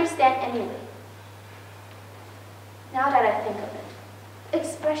wouldn't understand anyway." Now that I think of it, the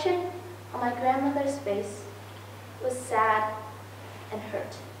expression on my grandmother's face was sad and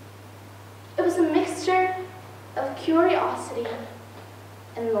hurt. It was a mixture of curiosity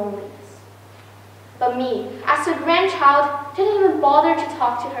and loneliness. But me, as a grandchild, didn't even bother to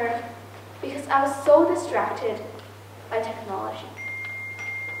talk to her because I was so distracted by technology.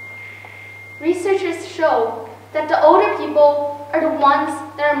 Researchers show that the older people are the ones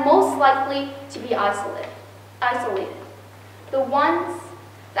that are most likely to be isolated. The ones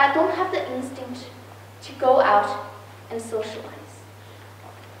that don't have the instinct to go out and socialize.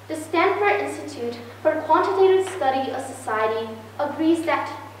 The Stanford Institute for the Quantitative Study of Society agrees that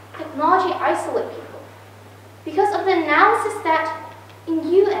technology isolates people because of the analysis that in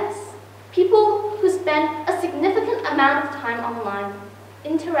US, People who spend a significant amount of time online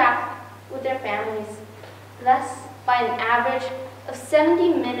interact with their families less by an average of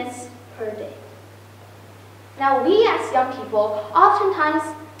 70 minutes per day. Now, we as young people oftentimes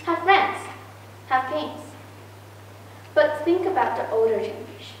have friends, have games. But think about the older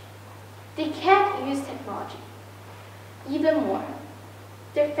generation. They can't use technology. Even more,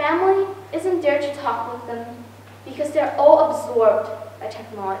 their family isn't there to talk with them because they're all absorbed by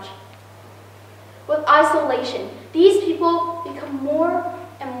technology. With isolation, these people become more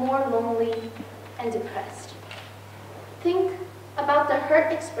and more lonely and depressed. Think about the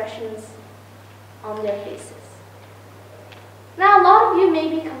hurt expressions on their faces. Now, a lot of you may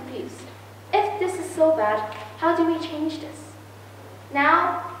be confused. If this is so bad, how do we change this?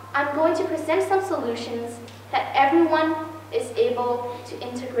 Now, I'm going to present some solutions that everyone is able to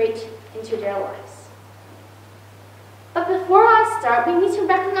integrate into their lives. But before I start, we need to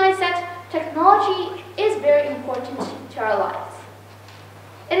recognize that technology is very important to our lives.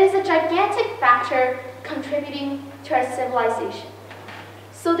 It is a gigantic factor contributing to our civilization.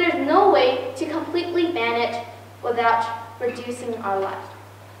 So there's no way to completely ban it without reducing our life.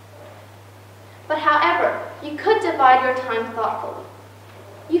 But however, you could divide your time thoughtfully.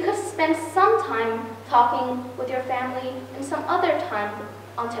 You could spend some time talking with your family and some other time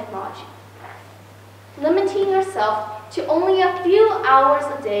on technology. Limiting yourself to only a few hours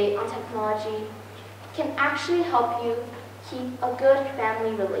a day on technology can actually help you keep a good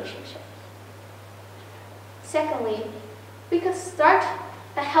family relationship. Secondly, we could start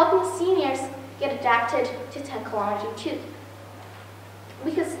by helping seniors get adapted to technology too.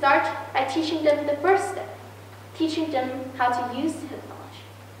 We could start by teaching them the first step, teaching them how to use technology.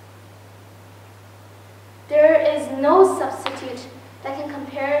 There is no substitute that can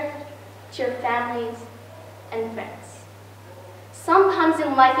compare to your families and friends. Sometimes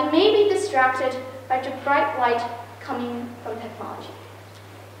in life, you may be distracted by the bright light coming from technology.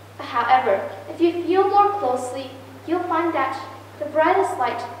 But however, if you feel more closely, you'll find that the brightest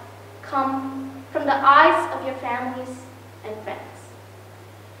light comes from the eyes of your families and friends.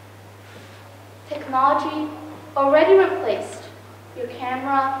 Technology already replaced your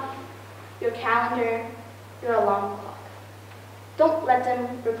camera, your calendar, your alarm clock. Don't let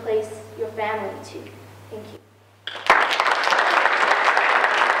them replace your family too. Thank you.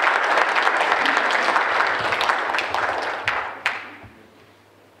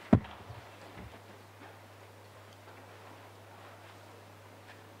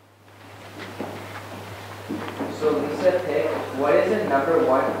 So Lisa picked, what is the number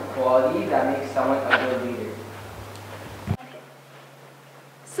one quality that makes someone a good leader?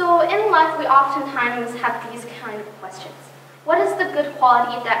 So in life, we oftentimes have these kind of questions. What is the good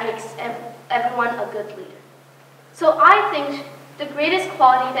quality that makes everyone a good leader? So I think the greatest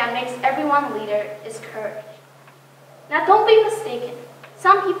quality that makes everyone a leader is courage. Now don't be mistaken.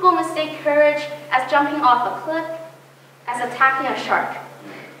 Some people mistake courage as jumping off a cliff, as attacking a shark.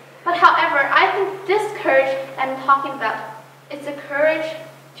 But however, I think this courage that I'm talking about is the courage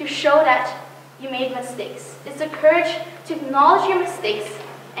to show that you made mistakes. It's the courage to acknowledge your mistakes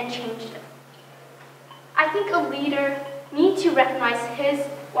and change them. I think a leader needs to recognize his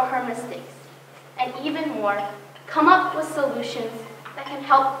or her mistakes, and even more, come up with solutions that can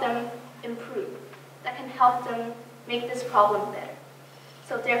help them improve, that can help them make this problem better.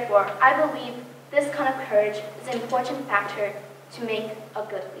 So therefore, I believe this kind of courage is an important factor to make a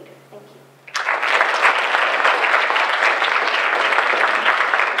good leader. Thank you.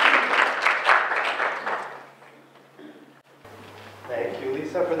 Thank you,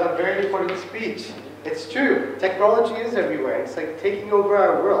 Lisa, for that very important speech. It's true, technology is everywhere. It's like taking over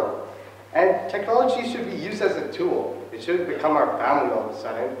our world. And technology should be used as a tool. It shouldn't become our family all of a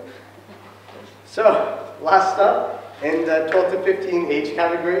sudden. So, last up, in the 12 to 15 age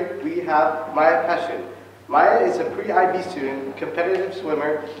category, we have Maya Passion. Maya is a pre-IB student, competitive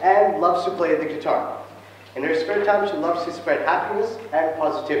swimmer, and loves to play the guitar. In her spare time, she loves to spread happiness and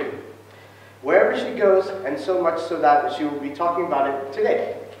positivity wherever she goes, and so much so that she will be talking about it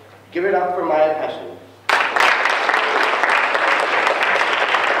today. Give it up for Maya Passion.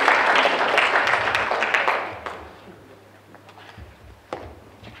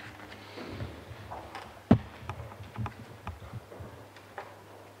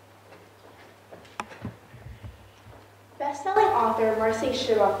 Best-selling author Marcy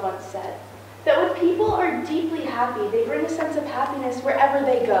Shirok once said that when people are deeply happy, they bring a sense of happiness wherever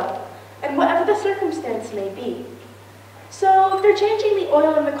they go, and whatever the circumstance may be. So if they're changing the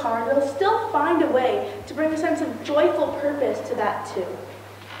oil in the car, they'll still find a way to bring a sense of joyful purpose to that too.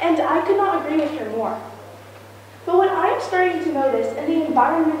 And I could not agree with her more. But what I'm starting to notice in the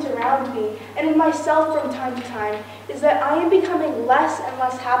environment around me and in myself from time to time is that I am becoming less and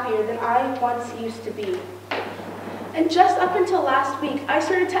less happier than I once used to be. And just up until last week, I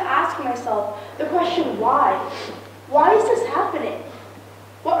started to ask myself the question, why? Why is this happening?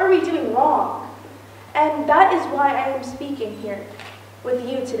 What are we doing wrong? And that is why I am speaking here with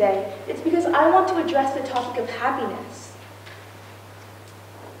you today. It's because I want to address the topic of happiness.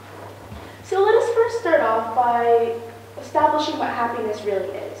 So let us first start off by establishing what happiness really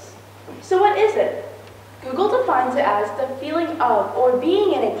is. So what is it? Google defines it as the feeling of or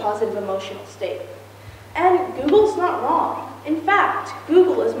being in a positive emotional state. And Google's not wrong. In fact,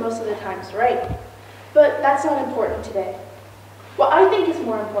 Google is most of the times right. But that's not important today. What I think is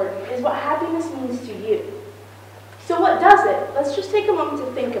more important is what happiness means to you. So what does it? Let's just take a moment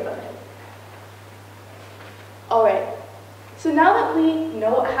to think about it. All right. So now that we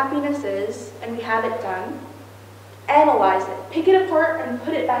know what happiness is and we have it done, analyze it, pick it apart and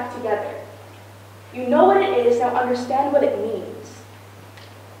put it back together. You know what it is, now understand what it means.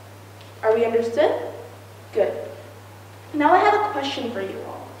 Are we understood? Good. Now I have a question for you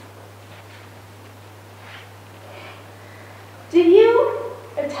all. Did you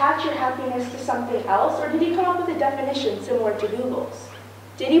attach your happiness to something else, or did you come up with a definition similar to Google's?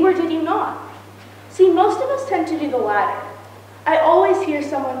 Did you or did you not? See, most of us tend to do the latter. I always hear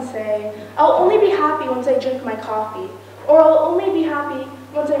someone say, I'll only be happy once I drink my coffee, or I'll only be happy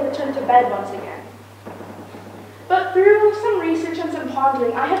once I return to bed once again. But through some research and some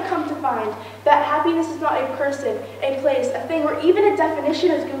pondering, I have come to find that happiness is not a person, a place, a thing, or even a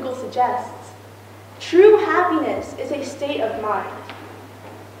definition as Google suggests. True happiness is a state of mind.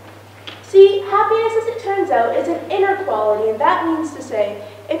 See, happiness, as it turns out, is an inner quality, and that means to say,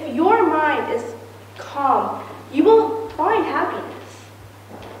 if your mind is calm, you will find happiness.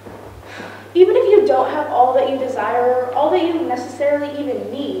 Even if you don't have all that you desire, or all that you necessarily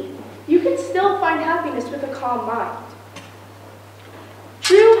even need, you can still find happiness with a calm mind.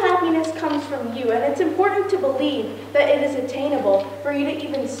 True happiness comes from you, and it's important to believe that it is attainable for you to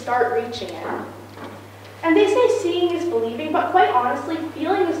even start reaching it. And they say seeing is believing, but quite honestly,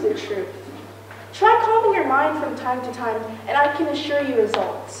 feeling is the truth. Try calming your mind from time to time, and I can assure you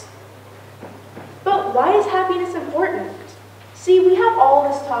results. But why is happiness important? See, we have all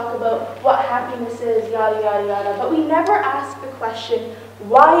this talk about what happiness is, yada, yada, yada, but we never ask the question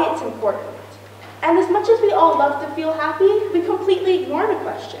why it's important. And as much as we all love to feel happy, we completely ignore the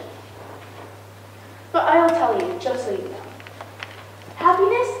question. But I'll tell you, just so you know,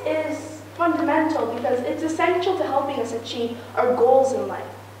 happiness is fundamental because it's essential to helping us achieve our goals in life,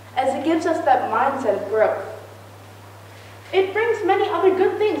 as it gives us that mindset of growth. It brings many other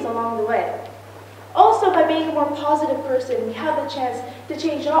good things along the way. Also, by being a more positive person, we have the chance to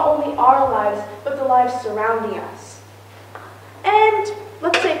change not only our lives, but the lives surrounding us. And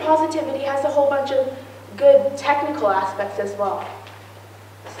let's say positivity has a whole bunch of good technical aspects as well.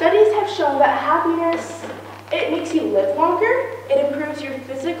 Studies have shown that happiness, it makes you live longer, it improves your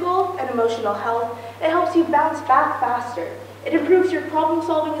physical and emotional health, it helps you bounce back faster, it improves your problem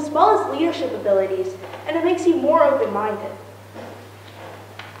solving as well as leadership abilities, and it makes you more open-minded.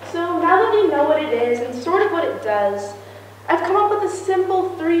 So now that we know what it is and sort of what it does, I've come up with a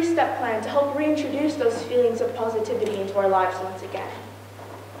simple 3-step plan to help reintroduce those feelings of positivity into our lives once again.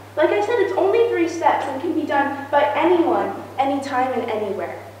 Like I said, it's only 3 steps and can be done by anyone, anytime, and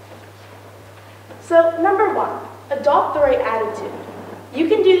anywhere. So, number 1, adopt the right attitude. You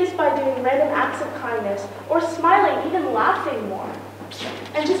can do this by doing random acts of kindness, or smiling, even laughing more,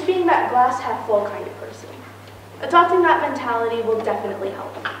 and just being that glass half full kind of person. Adopting that mentality will definitely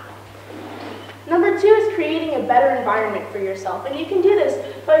help. Number 2 is creating a better environment for yourself, and you can do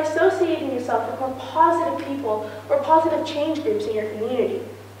this by associating yourself with more positive people or positive change groups in your community.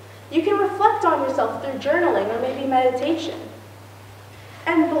 You can reflect on yourself through journaling or maybe meditation.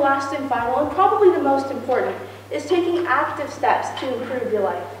 And the last and final, and probably the most important, is taking active steps to improve your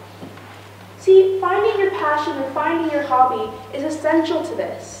life. See, finding your passion or finding your hobby is essential to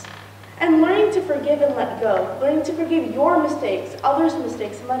this. And learning to forgive and let go, learning to forgive your mistakes, others'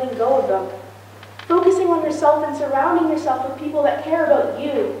 mistakes, and letting go of them. Focusing on yourself and surrounding yourself with people that care about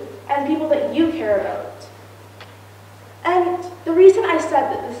you and people that you care about. And the reason I said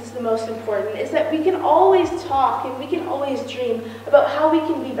that this is the most important is that we can always talk and we can always dream about how we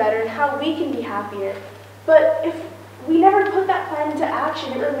can be better and how we can be happier. But if we never put that plan into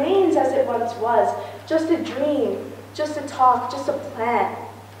action, it remains as it once was, just a dream, just a talk, just a plan.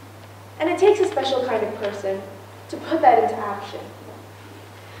 And it takes a special kind of person to put that into action.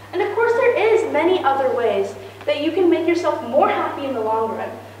 And of course there is many other ways that you can make yourself more happy in the long run.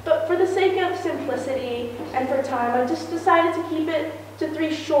 But But for the sake of simplicity and for time, I just decided to keep it to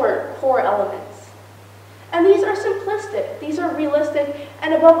 3 short core elements. And these are simplistic, these are realistic,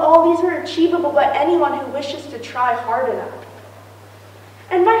 and above all, these are achievable by anyone who wishes to try hard enough.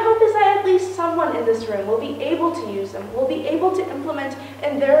 And my hope is that at least someone in this room will be able to use them, will be able to implement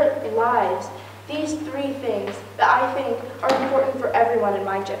in their lives these 3 things that I think are important for everyone in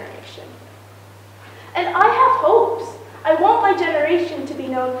my generation. And I have hopes. I want my generation to be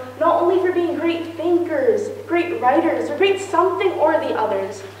known not only for being great thinkers, great writers, or great something or the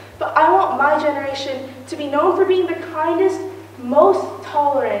others, but I want my generation to be known for being the kindest, most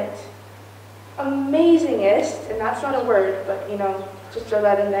tolerant, amazingest, and that's not a word, but just throw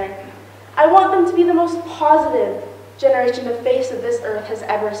that in there. I want them to be the most positive generation the face of this earth has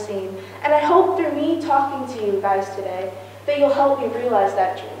ever seen. And I hope through me talking to you guys today that you'll help me realize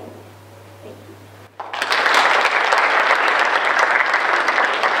that dream.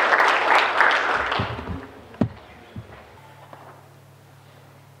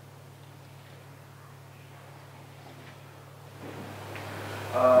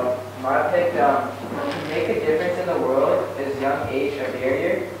 My pick, to make a difference in the world, is young age a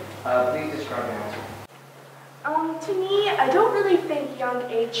barrier? Please describe your answer. To me, I don't really think young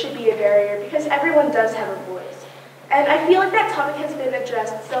age should be a barrier because everyone does have a voice. And I feel like that topic has been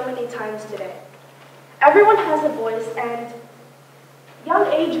addressed so many times today. Everyone has a voice, and young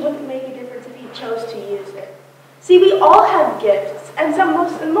age wouldn't make a difference if you chose to use it. See, we all have gifts, and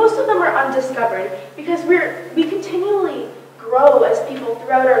most of them are undiscovered because we continually grow as people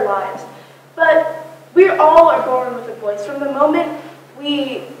throughout our lives. But we all are born with a voice. From the moment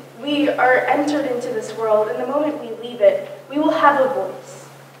we are entered into this world, and the moment we leave it, we will have a voice.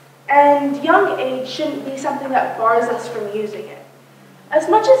 And young age shouldn't be something that bars us from using it. As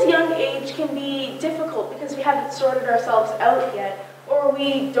much as young age can be difficult because we haven't sorted ourselves out yet, or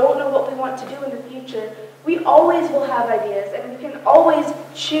we don't know what we want to do in the future, we always will have ideas, and we can always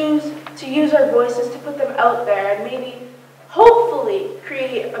choose to use our voices to put them out there and maybe, hopefully,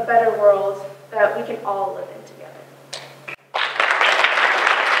 create a better world that we can all live in together.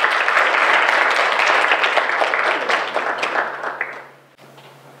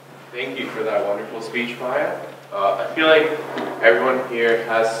 Thank you for that wonderful speech, Maya. I feel like everyone here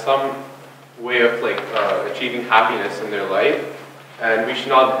has some way of achieving happiness in their life, and we should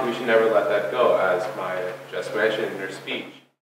never let that go, as Maya just mentioned in her speech.